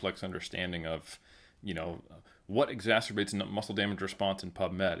complex understanding of, you know, what exacerbates muscle damage response in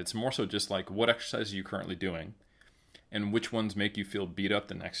PubMed. It's more so just like, what exercises are you currently doing and which ones make you feel beat up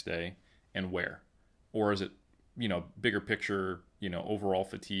the next day and where? Or is it, you know, bigger picture, you know, overall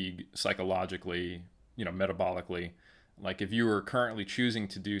fatigue psychologically, you know, metabolically. Like if you were currently choosing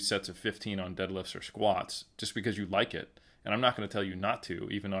to do sets of 15 on deadlifts or squats just because you like it, and I'm not going to tell you not to,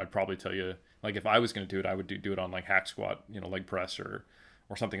 even though I'd probably tell you, like if I was going to do it, I would do it on like hack squat, you know, leg press or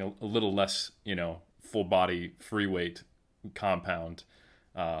something a little less, you know, full body free weight compound,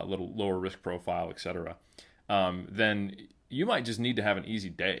 a little lower risk profile, etc. Then you might just need to have an easy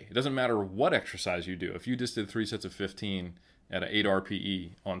day. It doesn't matter what exercise you do. If you just did 3 sets of 15 at an 8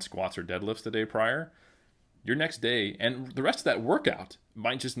 RPE on squats or deadlifts the day prior, your next day and the rest of that workout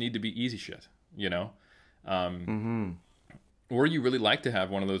might just need to be easy shit, you know? Or you really like to have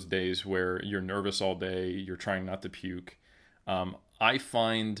one of those days where you're nervous all day, you're trying not to puke. I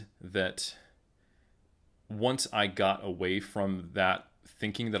find that once I got away from that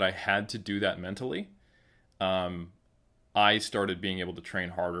thinking that I had to do that mentally, I started being able to train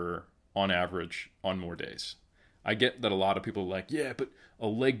harder on average on more days. I get that a lot of people are like, yeah, but a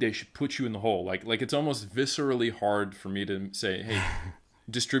leg day should put you in the hole. Like it's almost viscerally hard for me to say, hey,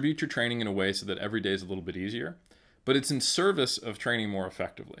 distribute your training in a way so that every day is a little bit easier, but it's in service of training more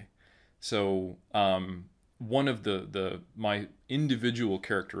effectively. So one of my individual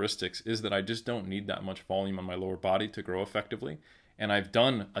characteristics is that I just don't need that much volume on my lower body to grow effectively, and I've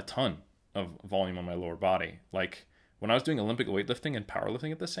done a ton of volume on my lower body. Like when I was doing Olympic weightlifting and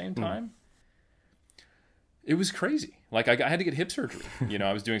powerlifting at the same time, it was crazy. Like I had to get hip surgery. You know,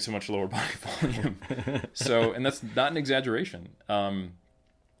 I was doing so much lower body volume. So, and that's not an exaggeration.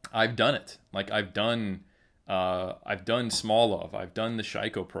 I've done it. Like I've done Smolov. I've done the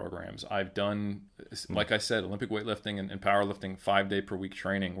Shaiko programs. I've done, like I said, Olympic weightlifting and powerlifting 5-day per week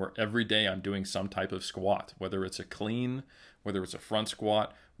training where every day I'm doing some type of squat, whether it's a clean, whether it's a front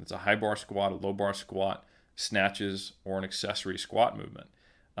squat, whether it's a high bar squat, a low bar squat, snatches, or an accessory squat movement.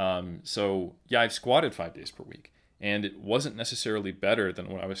 So yeah, I've squatted 5 days per week, and it wasn't necessarily better than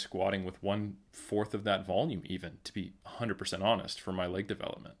when I was squatting with 1/4 of that volume, even, to be 100% honest, for my leg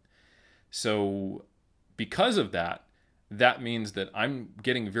development. So because of that, that means that I'm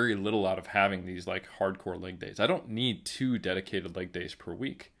getting very little out of having these like hardcore leg days. I don't need 2 dedicated leg days per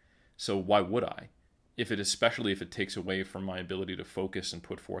week. So why would I? Especially if it takes away from my ability to focus and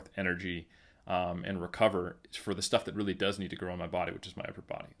put forth energy and recover for the stuff that really does need to grow in my body, which is my upper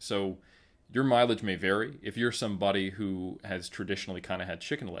body. So your mileage may vary. If you're somebody who has traditionally kind of had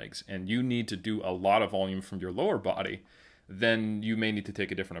chicken legs and you need to do a lot of volume from your lower body, then you may need to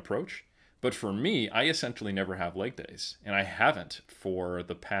take a different approach. But for me, I essentially never have leg days, and I haven't for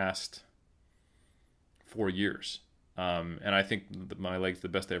the past 4 years. And I think my legs, the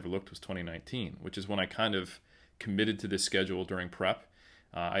best I ever looked was 2019, which is when I kind of committed to this schedule during prep.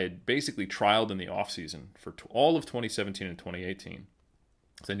 I had basically trialed in the off season for all of 2017 and 2018,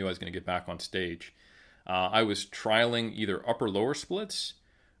 because I knew I was going to get back on stage. I was trialing either upper lower splits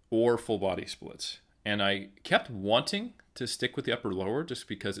or full body splits, and I kept wanting to stick with the upper lower just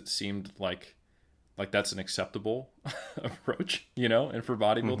because it seemed like that's an acceptable approach, you know, and for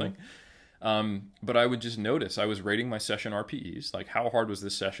bodybuilding. But I would just notice I was rating my session RPEs, like how hard was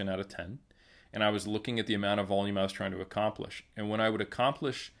this session out of 10, and I was looking at the amount of volume I was trying to accomplish. And when I would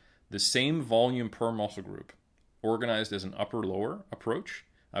accomplish the same volume per muscle group, organized as an upper-lower approach,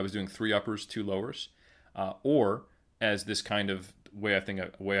 I was doing 3 uppers, 2 lowers, or as this kind of way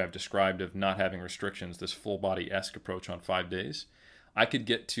I've described of not having restrictions, this full body-esque approach on 5 days, I could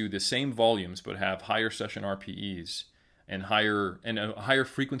get to the same volumes but have higher session RPEs and a higher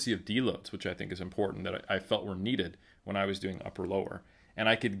frequency of deloads, which I think is important, that I felt were needed when I was doing upper-lower. And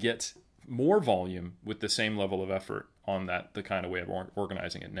I could get more volume with the same level of effort on the kind of way of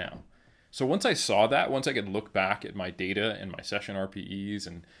organizing it now. So once I saw that, once I could look back at my data and my session RPEs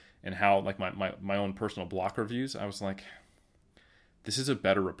and how like my own personal block reviews, I was like, this is a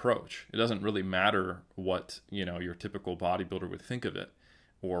better approach. It doesn't really matter what, you know, your typical bodybuilder would think of it,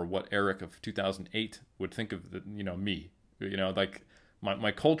 or what Eric of 2008 would think of me. You know, like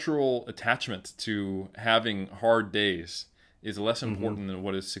my cultural attachment to having hard days is less important than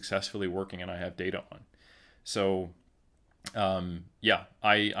what is successfully working and I have data on. So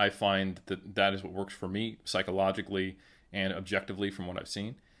I find that is what works for me psychologically and objectively from what I've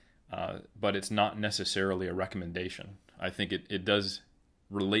seen. But it's not necessarily a recommendation. I think it does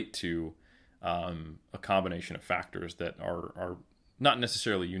relate to a combination of factors that are not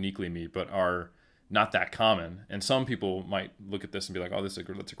necessarily uniquely me, but are not that common. And some people might look at this and be like, oh, that's a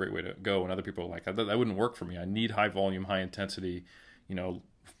great way to go. And other people are like, that wouldn't work for me. I need high volume, high intensity,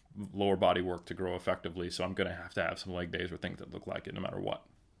 lower body work to grow effectively. So I'm going to have some leg days or things that look like it no matter what.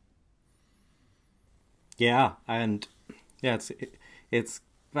 Yeah. And yeah, it's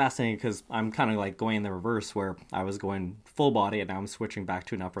fascinating because I'm kind of like going in the reverse where I was going full body and now I'm switching back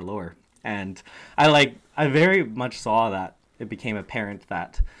to an upper lower. And I very much saw that it became apparent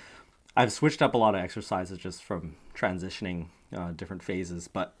that I've switched up a lot of exercises just from transitioning different phases,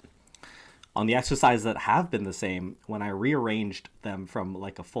 but on the exercises that have been the same, when I rearranged them from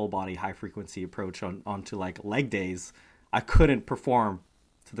like a full body high frequency approach onto like leg days, I couldn't perform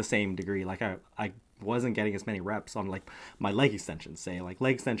to the same degree. Like I wasn't getting as many reps on like my leg extensions, say. Like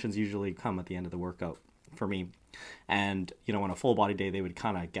leg extensions usually come at the end of the workout for me. And, on a full body day, they would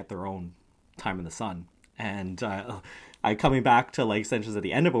kind of get their own time in the sun. And I coming back to leg extensions at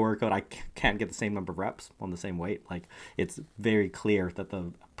the end of a workout, I can't get the same number of reps on the same weight. Like it's very clear that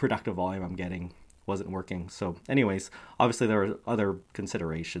the productive volume I'm getting wasn't working. So anyways, obviously there are other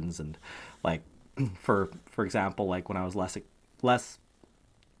considerations, and like for example, like when I was less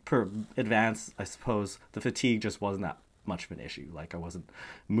advanced, I suppose the fatigue just wasn't that much of an issue. Like I wasn't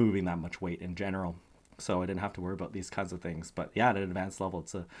moving that much weight in general. so I didn't have to worry about these kinds of things. But yeah, at an advanced level,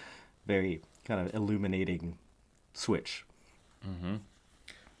 it's a very kind of illuminating switch.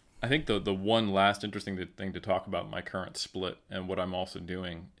 I think the one last interesting thing to talk about my current split and what I'm also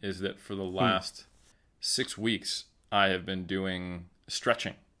doing is that for the last 6 weeks, I have been doing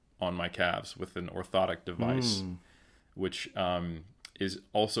stretching on my calves with an orthotic device, which is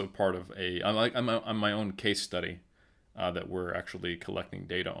also part of I'm my own case study that we're actually collecting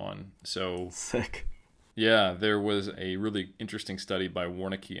data on. So Sick. yeah, there was a really interesting study by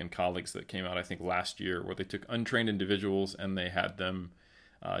Warnicki and colleagues that came out, I think, last year, where they took untrained individuals and they had them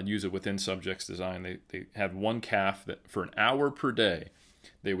use a within subjects design. They had one calf that for an hour per day,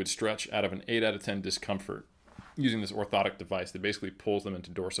 they would stretch out of an 8 out of 10 discomfort using this orthotic device that basically pulls them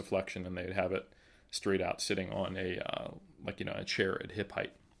into dorsiflexion, and they'd have it straight out sitting on a chair at hip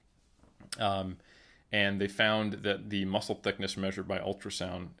height. And they found that the muscle thickness measured by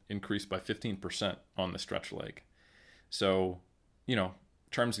ultrasound increased by 15% on the stretch leg. So,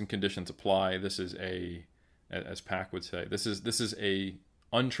 terms and conditions apply. This is as Pac would say, this is a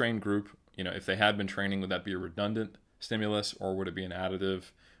untrained group. If they had been training, would that be a redundant stimulus, or would it be an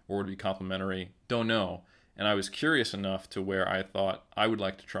additive, or would it be complementary? Don't know. And I was curious enough to where I thought I would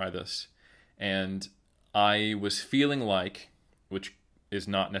like to try this. And I was feeling like, which is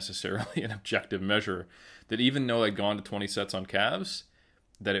not necessarily an objective measure, that even though I'd gone to 20 sets on calves,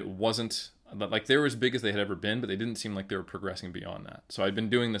 that it wasn't, like they were as big as they had ever been, but they didn't seem like they were progressing beyond that. So I'd been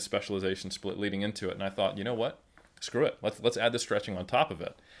doing this specialization split leading into it, and I thought, you know what? Screw it. Let's add the stretching on top of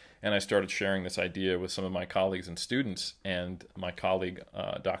it. And I started sharing this idea with some of my colleagues and students, and my colleague,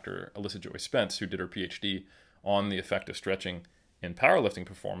 Dr. Alyssa Joy Spence, who did her PhD on the effect of stretching in powerlifting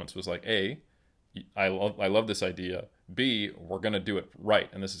performance, was like, A, I love this idea. B, we're going to do it right,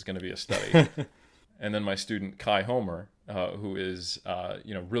 and this is going to be a study. And then my student Kai Homer, who is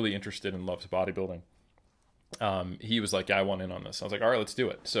really interested and loves bodybuilding, he was like, yeah, I want in on this. I was like, all right, let's do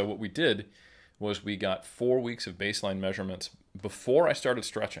it. So what we did was we got 4 weeks of baseline measurements before I started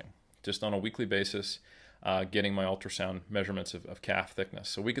stretching, just on a weekly basis, getting my ultrasound measurements of calf thickness.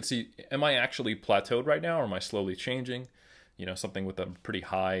 So we could see, am I actually plateaued right now, or am I slowly changing? Something with a pretty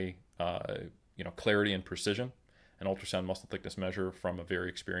high clarity and precision, an ultrasound muscle thickness measure from a very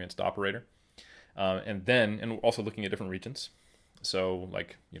experienced operator. And also looking at different regions. So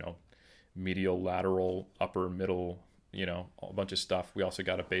medial, lateral, upper, middle, a bunch of stuff. We also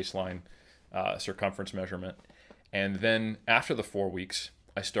got a baseline circumference measurement. And then after the 4 weeks,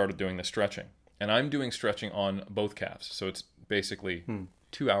 I started doing the stretching. And I'm doing stretching on both calves. So it's basically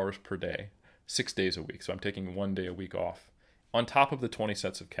 2 hours per day, 6 days a week. So I'm taking 1 day a week off on top of the 20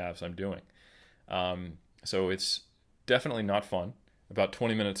 sets of calves I'm doing. So it's definitely not fun. About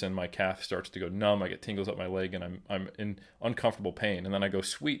 20 minutes in, my calf starts to go numb. I get tingles up my leg, and I'm in uncomfortable pain. And then I go,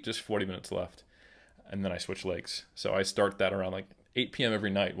 sweet, just 40 minutes left. And then I switch legs. So I start that around 8 p.m. every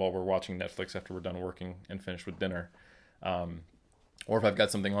night while we're watching Netflix after we're done working and finished with dinner. Or if I've got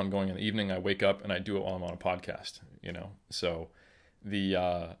something ongoing in the evening, I wake up and I do it while I'm on a podcast, So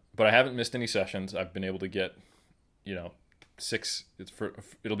but I haven't missed any sessions. I've been able to get, it'll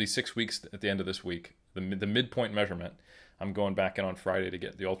be 6 weeks at the end of this week. The midpoint measurement, I'm going back in on Friday to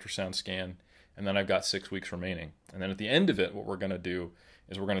get the ultrasound scan, and then I've got 6 weeks remaining. And then at the end of it, what we're going to do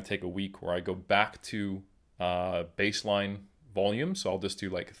is we're going to take a week where I go back to baseline volume. So I'll just do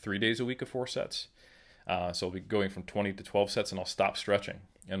 3 days a week of 4 sets. So I'll be going from 20 to 12 sets, and I'll stop stretching.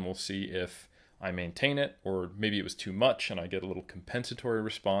 And we'll see if I maintain it, or maybe it was too much and I get a little compensatory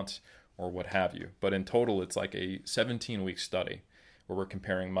response, or what have you. But in total, it's like a 17-week study where we're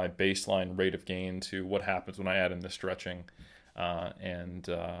comparing my baseline rate of gain to what happens when I add in the stretching. And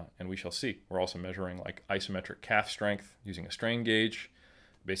we shall see. We're also measuring isometric calf strength using a strain gauge,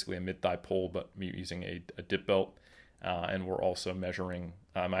 basically a mid-thigh pull, but using a dip belt. And we're also measuring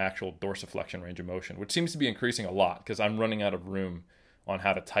my actual dorsiflexion range of motion, which seems to be increasing a lot because I'm running out of room on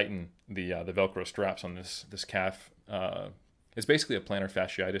how to tighten the Velcro straps on this calf. It's basically a plantar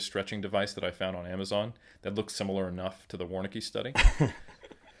fasciitis stretching device that I found on Amazon that looks similar enough to the Warnicki study.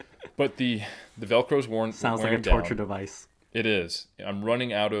 But the Velcro's worn. Sounds like a torture device. It is. I'm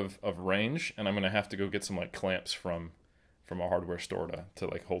running out of range, and I'm going to have to go get some clamps from a hardware store to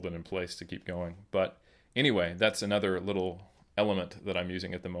hold it in place to keep going. But anyway, that's another little element that I'm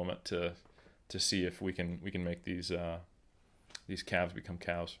using at the moment to see if we can make these calves become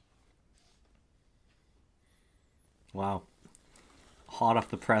cows. Wow. Hot off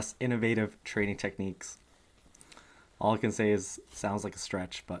the press, innovative training techniques. All I can say is sounds like a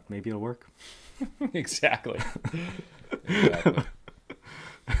stretch, but maybe it'll work. Exactly. Should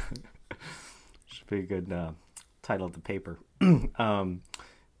be a good title of the paper. In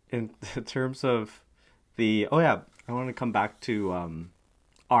terms of Oh yeah, I want to come back to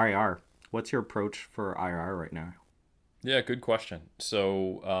RIR. What's your approach for IR right now? Yeah, good question.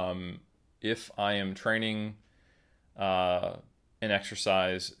 So, if I am training uh, an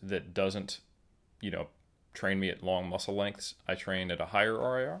exercise that doesn't, you know, train me at long muscle lengths, I train at a higher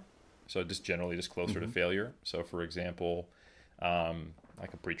RIR. So just generally just closer to Mm-hmm. failure. So for example,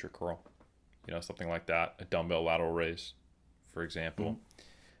 like a preacher curl, something like that, a dumbbell lateral raise, for Mm-hmm. example.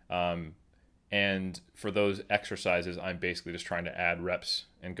 Um, and for those exercises, I'm basically just trying to add reps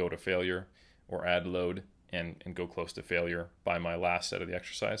and go to failure, or add load and go close to failure by my last set of the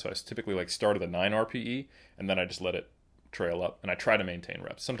exercise. So I typically like start at the 9 RPE and then I just let it trail up and I try to maintain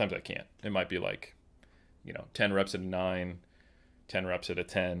reps. Sometimes I can't. It might be like, 10 reps at a 9, 10 reps at a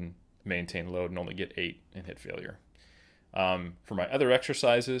 10, maintain load and only get 8 and hit failure. For my other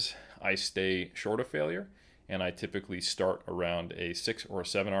exercises, I stay short of failure, and I typically start around a 6 or a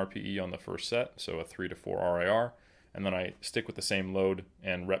 7 RPE on the first set, so a 3 to 4 RIR, and then I stick with the same load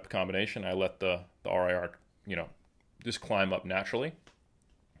and rep combination. I let the RIR, just climb up naturally,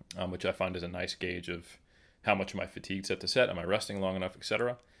 which I find is a nice gauge of how much am I fatigued set to set, am I resting long enough,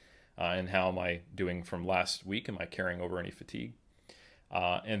 etc., and how am I doing from last week, am I carrying over any fatigue?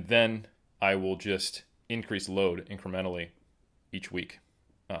 And then I will just increase load incrementally each week,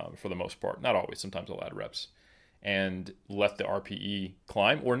 for the most part. Not always. Sometimes I'll add reps and let the RPE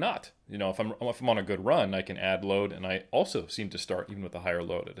climb or not. If I'm on a good run, I can add load, and I also seem to start even with a higher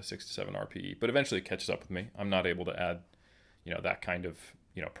load at a 6 to 7 RPE. But eventually it catches up with me. I'm not able to add that kind of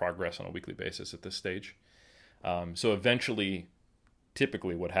progress on a weekly basis at this stage. So eventually,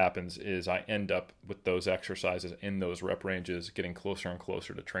 typically what happens is I end up with those exercises in those rep ranges getting closer and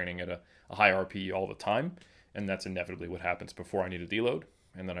closer to training at a high RPE all the time, and that's inevitably what happens before I need a deload,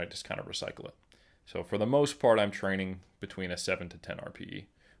 and then I just kind of recycle it. So for the most part, I'm training between a 7 to 10 RPE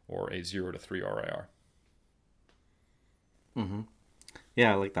or a 0 to 3 RIR. Mm-hmm.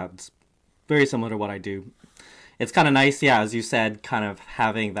 Yeah, I like that. It's very similar to what I do. It's kind of nice, yeah, as you said, kind of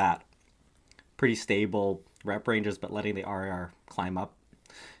having that pretty stable rep ranges, but letting the RIR climb up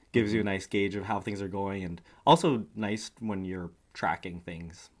gives you Mm-hmm. a nice gauge of how things are going, and also nice when you're tracking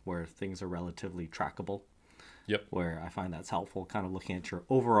things where things are relatively trackable, Yep. where I find that's helpful, kind of looking at your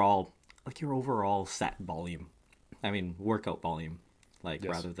overall set volume. I mean, workout volume, like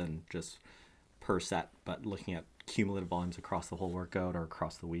Yes. rather than just per set, but looking at cumulative volumes across the whole workout or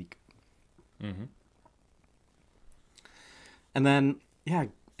across the week. Mm-hmm. And then, yeah,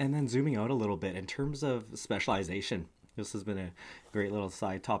 and then zooming out a little bit in terms of specialization. This has been a great little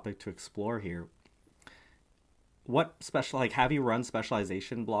side topic to explore here. Have you run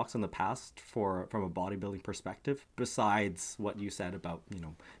specialization blocks in the past from a bodybuilding perspective, besides what you said about,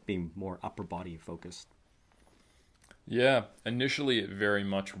 being more upper body focused? Yeah. Initially, it very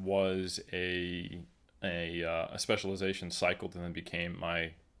much was a specialization cycle, and then became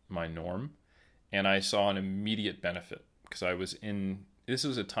my norm, and I saw an immediate benefit because I was in. This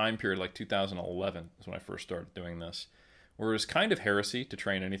was a time period like 2011 is when I first started doing this, where it was kind of heresy to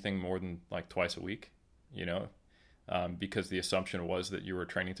train anything more than like twice a week, you know, because the assumption was that you were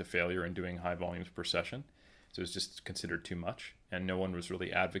training to failure and doing high volumes per session. So it was just considered too much, and no one was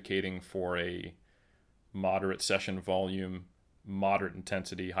really advocating for a moderate session volume, moderate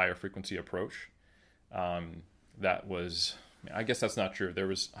intensity, higher frequency approach. That was, I guess that's not true. There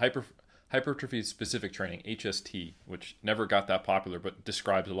was hypertrophy specific training, HST, which never got that popular, but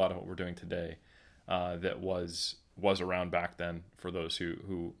describes a lot of what we're doing today. That was around back then for those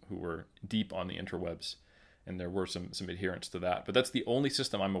who were deep on the interwebs, and there were some adherents to that. But that's the only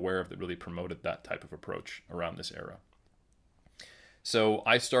system I'm aware of that really promoted that type of approach around this era. So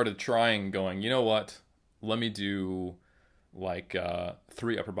I started trying, going, you know what? Let me do like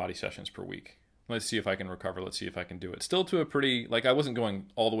 3 upper body sessions per week. Let's see if I can recover. Let's see if I can do it. Still to a pretty, like, I wasn't going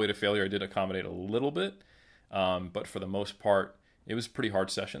all the way to failure. I did accommodate a little bit. But for the most part, it was pretty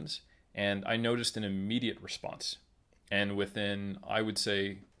hard sessions. And I noticed an immediate response. And within, I would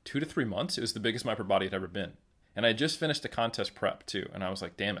say, 2 to 3 months, it was the biggest my upper body had ever been. And I just finished a contest prep too. And I was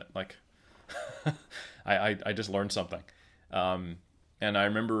like, damn it. Like, I just learned something. Um, and I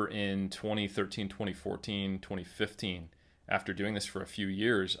remember in 2013, 2014, 2015, after doing this for a few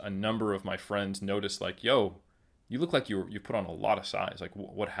years, a number of my friends noticed, like, yo, you look like you put on a lot of size. Like,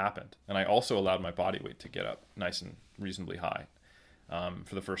 what happened? And I also allowed my body weight to get up nice and reasonably high.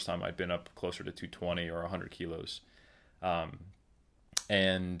 For the first time, I'd been up closer to 220 or 100 kilos. Um,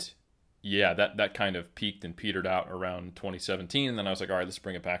 and yeah, that kind of peaked and petered out around 2017. And then I was like, all right, let's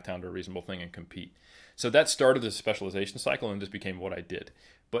bring it back down to a reasonable thing and compete. So that started the specialization cycle and just became what I did.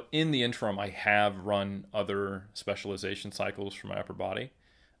 But in the interim, I have run other specialization cycles for my upper body.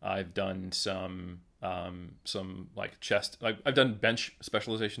 I've done some like chest, like I've done bench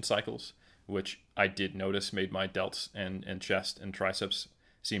specialization cycles, which I did notice made my delts and chest and triceps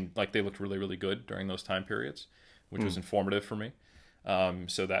seemed like they looked really, really good during those time periods, which was informative for me.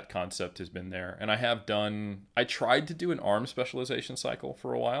 So that concept has been there. And I tried to do an arm specialization cycle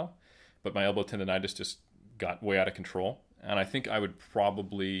for a while, but my elbow tendonitis just got way out of control. And I think I would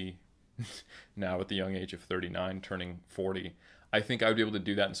probably, now at the young age of 39, turning 40, I think I would be able to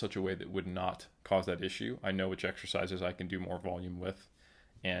do that in such a way that would not cause that issue. I know which exercises I can do more volume with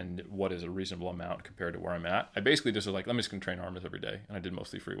and what is a reasonable amount compared to where I'm at. I basically just was like, I'm just going to train arms every day. And I did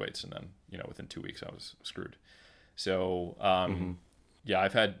mostly free weights. And then, within 2 weeks, I was screwed. So, yeah,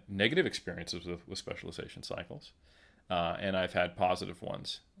 I've had negative experiences with specialization cycles. And I've had positive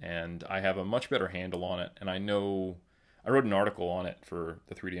ones. And I have a much better handle on it. And I wrote an article on it for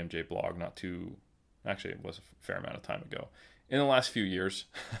the 3DMJ blog actually, it was a fair amount of time ago. In the last few years,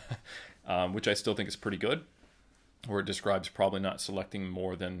 which I still think is pretty good, where it describes probably not selecting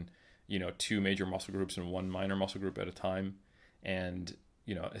more than, 2 major muscle groups and 1 minor muscle group at a time. And,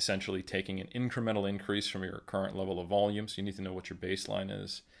 essentially taking an incremental increase from your current level of volume. So you need to know what your baseline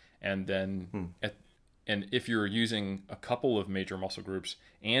is. And then and if you're using a couple of major muscle groups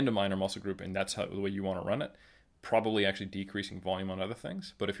and a minor muscle group, and that's the way you want to run it, probably actually decreasing volume on other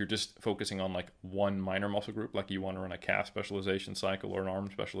things. But if you're just focusing on like 1 minor muscle group, like you want to run a calf specialization cycle or an arm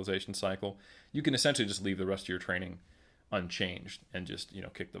specialization cycle, you can essentially just leave the rest of your training unchanged and just,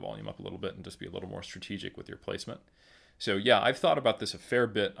 kick the volume up a little bit and just be a little more strategic with your placement. So yeah, I've thought about this a fair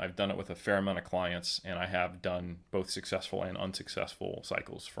bit. I've done it with a fair amount of clients, and I have done both successful and unsuccessful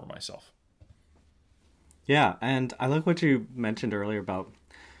cycles for myself. Yeah, and I like what you mentioned earlier about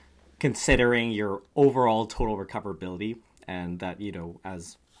considering your overall total recoverability, and that,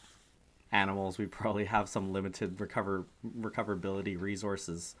 as animals, we probably have some limited recoverability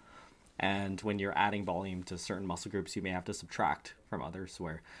resources. And when you're adding volume to certain muscle groups, you may have to subtract from others,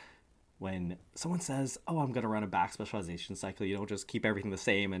 where when someone says, oh, I'm going to run a back specialization cycle, you don't just keep everything the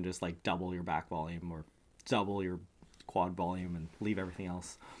same and just like double your back volume or double your quad volume and leave everything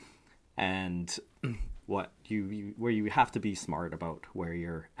else. And where you have to be smart about where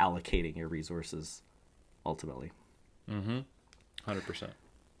you're allocating your resources ultimately. 100%.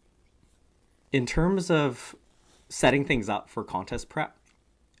 In terms of setting things up for contest prep,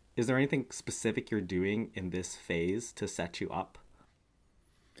 is there anything specific you're doing in this phase to set you up?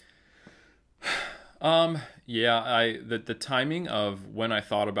 Yeah, the timing of when I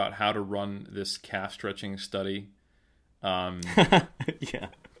thought about how to run this calf stretching study, yeah.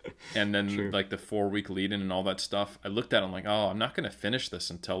 And then True. like the 4-week lead in and all that stuff, I looked at it, I'm like, oh, I'm not going to finish this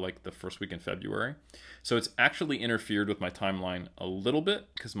until like the first week in February. So it's actually interfered with my timeline a little bit,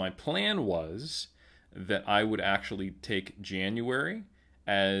 because my plan was that I would actually take January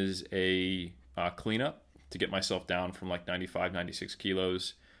as a cleanup to get myself down from like 95, 96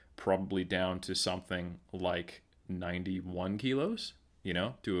 kilos, probably down to something like 91 kilos,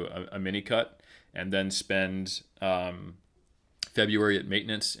 do a mini cut, and then spend February at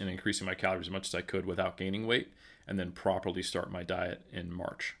maintenance and increasing my calories as much as I could without gaining weight, and then properly start my diet in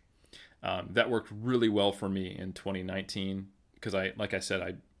March. That worked really well for me in 2019, because like I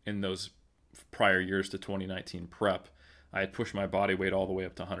said, in those prior years to 2019 prep, I had pushed my body weight all the way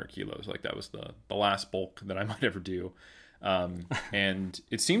up to 100 kilos. Like that was the last bulk that I might ever do. And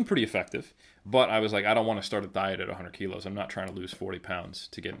it seemed pretty effective, but I was like, I don't want to start a diet at 100 kilos. I'm not trying to lose 40 pounds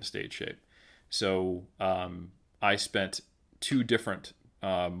to get into stage shape. So I spent 2 different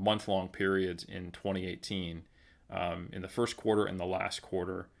month-long periods in 2018, in the first quarter and the last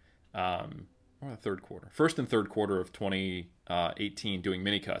quarter, or the third quarter, first and third quarter of 2018, doing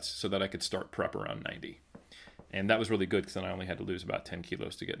mini cuts so that I could start prep around 90. And that was really good, because then I only had to lose about 10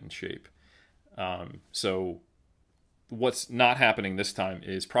 kilos to get in shape. So what's not happening this time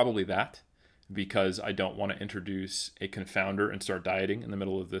is probably that, because I don't want to introduce a confounder and start dieting in the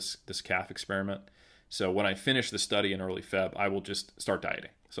middle of this calf experiment. So when I finish the study in early Feb, I will just start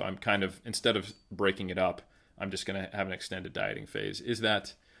dieting. So I'm kind of, instead of breaking it up, I'm just going to have an extended dieting phase. Is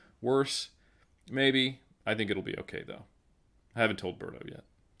that worse? Maybe. I think it'll be okay, though. I haven't told Berto yet,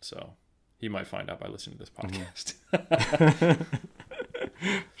 so he might find out by listening to this podcast.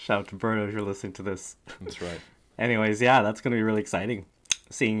 Shout out to Berto if you're listening to this. That's right. Anyways, yeah, that's going to be really exciting,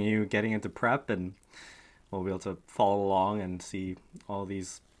 seeing you getting into prep, and we'll be able to follow along and see all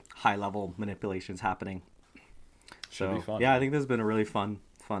these high-level manipulations happening. Should be fun. Yeah, I think this has been a really fun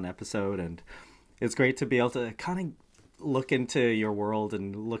episode, and it's great to be able to kind of look into your world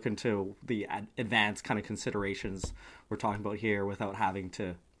and look into the advanced kind of considerations we're talking about here without having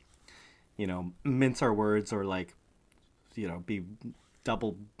to, mince our words or be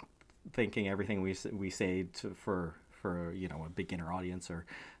double thinking everything we say for you know, a beginner audience or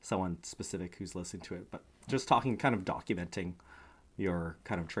someone specific who's listening to it, but just talking, kind of documenting your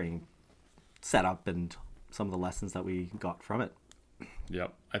kind of training setup and some of the lessons that we got from it.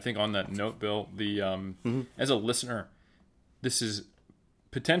 Yep. I think on that note, Bill, the as a listener, this is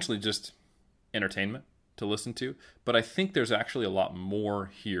potentially just entertainment to listen to, but I think there's actually a lot more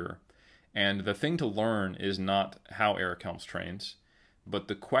here. And the thing to learn is not how Eric Helms trains, but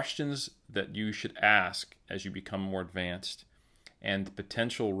the questions that you should ask as you become more advanced, and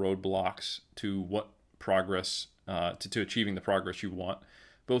potential roadblocks to what progress, to achieving the progress you want,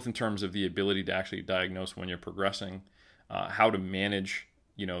 both in terms of the ability to actually diagnose when you're progressing, how to manage,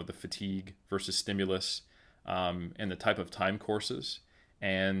 you know, the fatigue versus stimulus, and the type of time courses,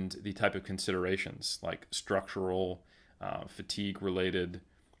 and the type of considerations like structural, fatigue related,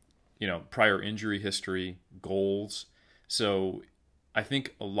 you know, prior injury history, goals. So I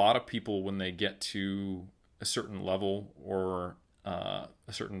think a lot of people, when they get to a certain level or a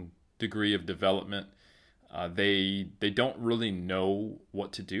certain degree of development, they don't really know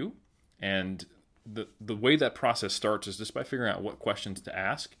what to do. And the way that process starts is just by figuring out what questions to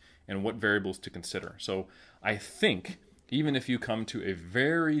ask and what variables to consider. So I think even if you come to a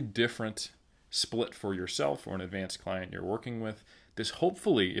very different split for yourself or an advanced client you're working with, this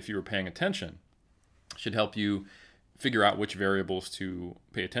hopefully, if you were paying attention, should help you figure out which variables to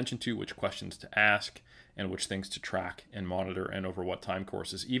pay attention to, which questions to ask, and which things to track and monitor, and over what time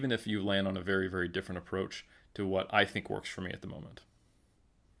courses, even if you land on a very, very different approach to what I think works for me at the moment.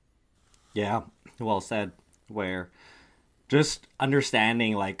 Yeah, well said. Where just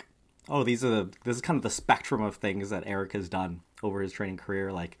understanding like, oh, this is kind of the spectrum of things that Eric has done over his training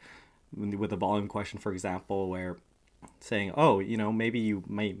career, like with the volume question, for example, where saying, oh, you know, maybe you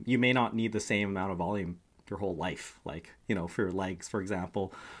may not need the same amount of volume your whole life, like, you know, for your legs, for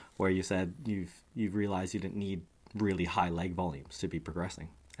example, where you said you've realized you didn't need really high leg volumes to be progressing.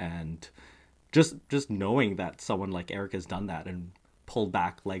 And just knowing that someone like Eric has done that and pulled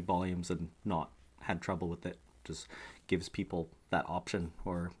back leg volumes and not had trouble with it just gives people that option,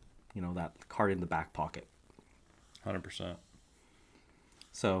 or, you know, that card in the back pocket. 100%.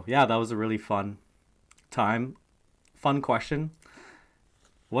 So yeah, that was a really fun time. Fun question.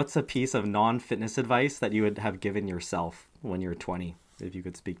 What's a piece of non-fitness advice that you would have given yourself when you're 20? If you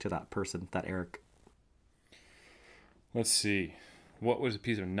could speak to that person, that Eric. Let's see. What was a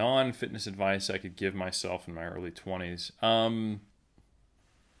piece of non-fitness advice I could give myself in my early 20s?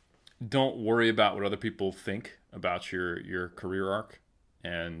 Don't worry about what other people think about your career arc,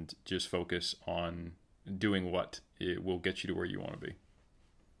 and just focus on doing what it will get you to where you want to be.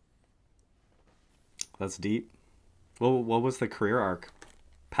 That's deep. Well, what was the career arc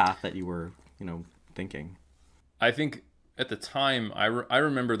path that you were, you know, thinking? I think at the time, I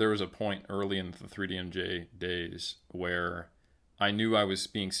remember there was a point early in the 3DMJ days where I knew I was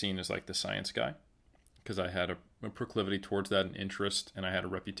being seen as like the science guy, because I had a proclivity towards that, an interest, and I had a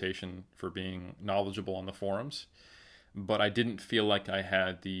reputation for being knowledgeable on the forums. But I didn't feel like I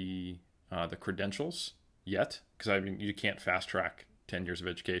had the credentials yet, because I mean, you can't fast track 10 years of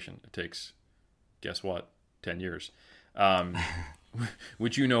education. It takes, guess what, 10 years,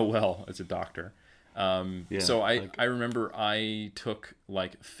 which you know well as a doctor. So I remember I took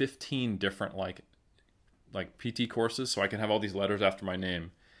like 15 different like PT courses, so I can have all these letters after my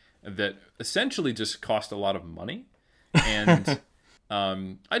name that essentially just cost a lot of money. And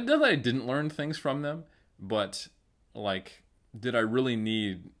I know that I didn't learn things from them, but like, did I really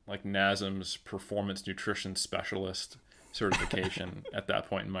need like NASM's performance nutrition specialist certification at that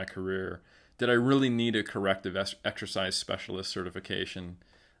point in my career? Did I really need a corrective exercise specialist certification?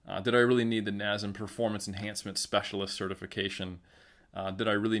 Did I really need the NASM performance enhancement specialist certification? Did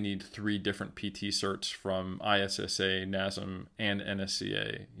I really need 3 different PT certs from ISSA, NASM, and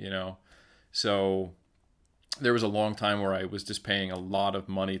NSCA? You know, so there was a long time where I was just paying a lot of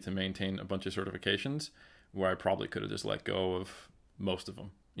money to maintain a bunch of certifications, where I probably could have just let go of most of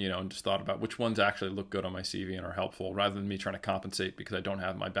them, you know, and just thought about which ones actually look good on my CV and are helpful, rather than me trying to compensate because I don't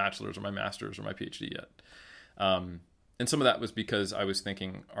have my bachelor's or my master's or my PhD yet. And some of that was because I was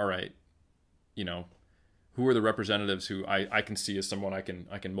thinking, all right, you know, who are the representatives who I can see as someone I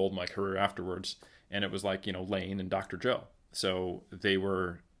can mold my career afterwards? And it was like, you know, Lane and Dr. Joe. So they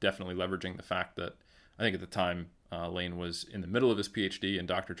were definitely leveraging the fact that I think at the time Lane was in the middle of his PhD and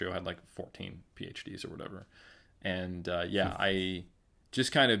Dr. Joe had like 14 PhDs or whatever. And I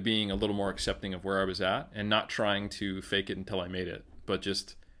just kind of being a little more accepting of where I was at and not trying to fake it until I made it, but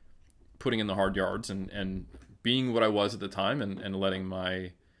just putting in the hard yards and being what I was at the time, and letting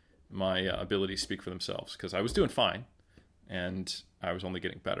my abilities speak for themselves, because I was doing fine. and I was only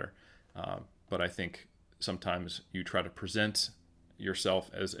getting better. But I think sometimes you try to present yourself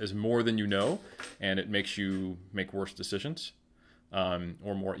as more than you know, and it makes you make worse decisions,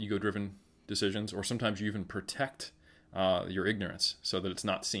 or more ego-driven decisions, or sometimes you even protect your ignorance so that it's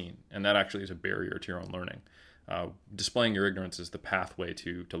not seen, and that actually is a barrier to your own learning. Displaying your ignorance is the pathway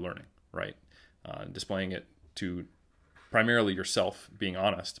to learning, right? Displaying it to primarily yourself, being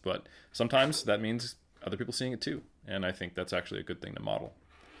honest, but sometimes that means other people seeing it too, and I think that's actually a good thing to model.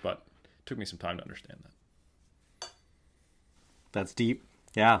 But it took me some time to understand that. That's deep.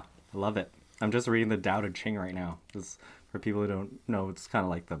 Yeah, I love it. I'm just reading the Tao Te Ching right now. Just for people who don't know, it's kind of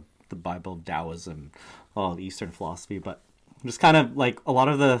like the Bible of Taoism, all the Eastern philosophy, but just kind of like a lot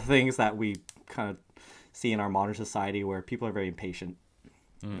of the things that we kind of see in our modern society where people are very impatient,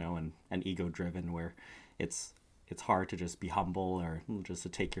 you know, and ego driven, where it's hard to just be humble or just to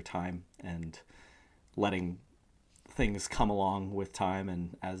take your time and letting things come along with time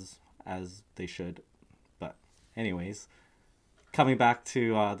and as they should. But anyways, coming back to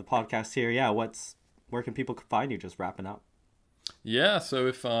the podcast here, yeah, where can people find you, just wrapping up? Yeah, so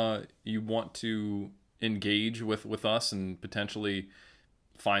if you want to engage with us and potentially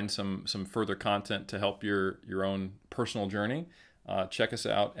find some further content to help your own personal journey, check us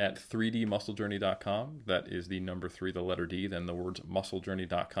out at 3dmusclejourney.com. That is the number 3, the letter D, then the words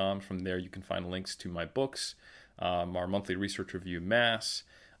musclejourney.com. From there, you can find links to my books, our monthly research review, Mass.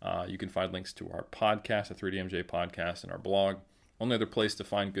 You can find links to our podcast, the 3DMJ podcast, and our blog. Only other place to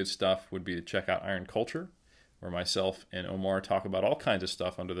find good stuff would be to check out Iron Culture, where myself and Omar talk about all kinds of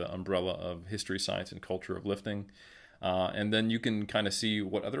stuff under the umbrella of history, science, and culture of lifting. And then you can kind of see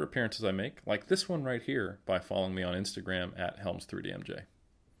what other appearances I make, like this one right here, by following me on Instagram at Helms3DMJ.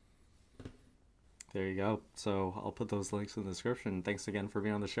 There you go. So I'll put those links in the description. Thanks again for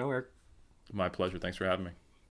being on the show, Eric. My pleasure. Thanks for having me.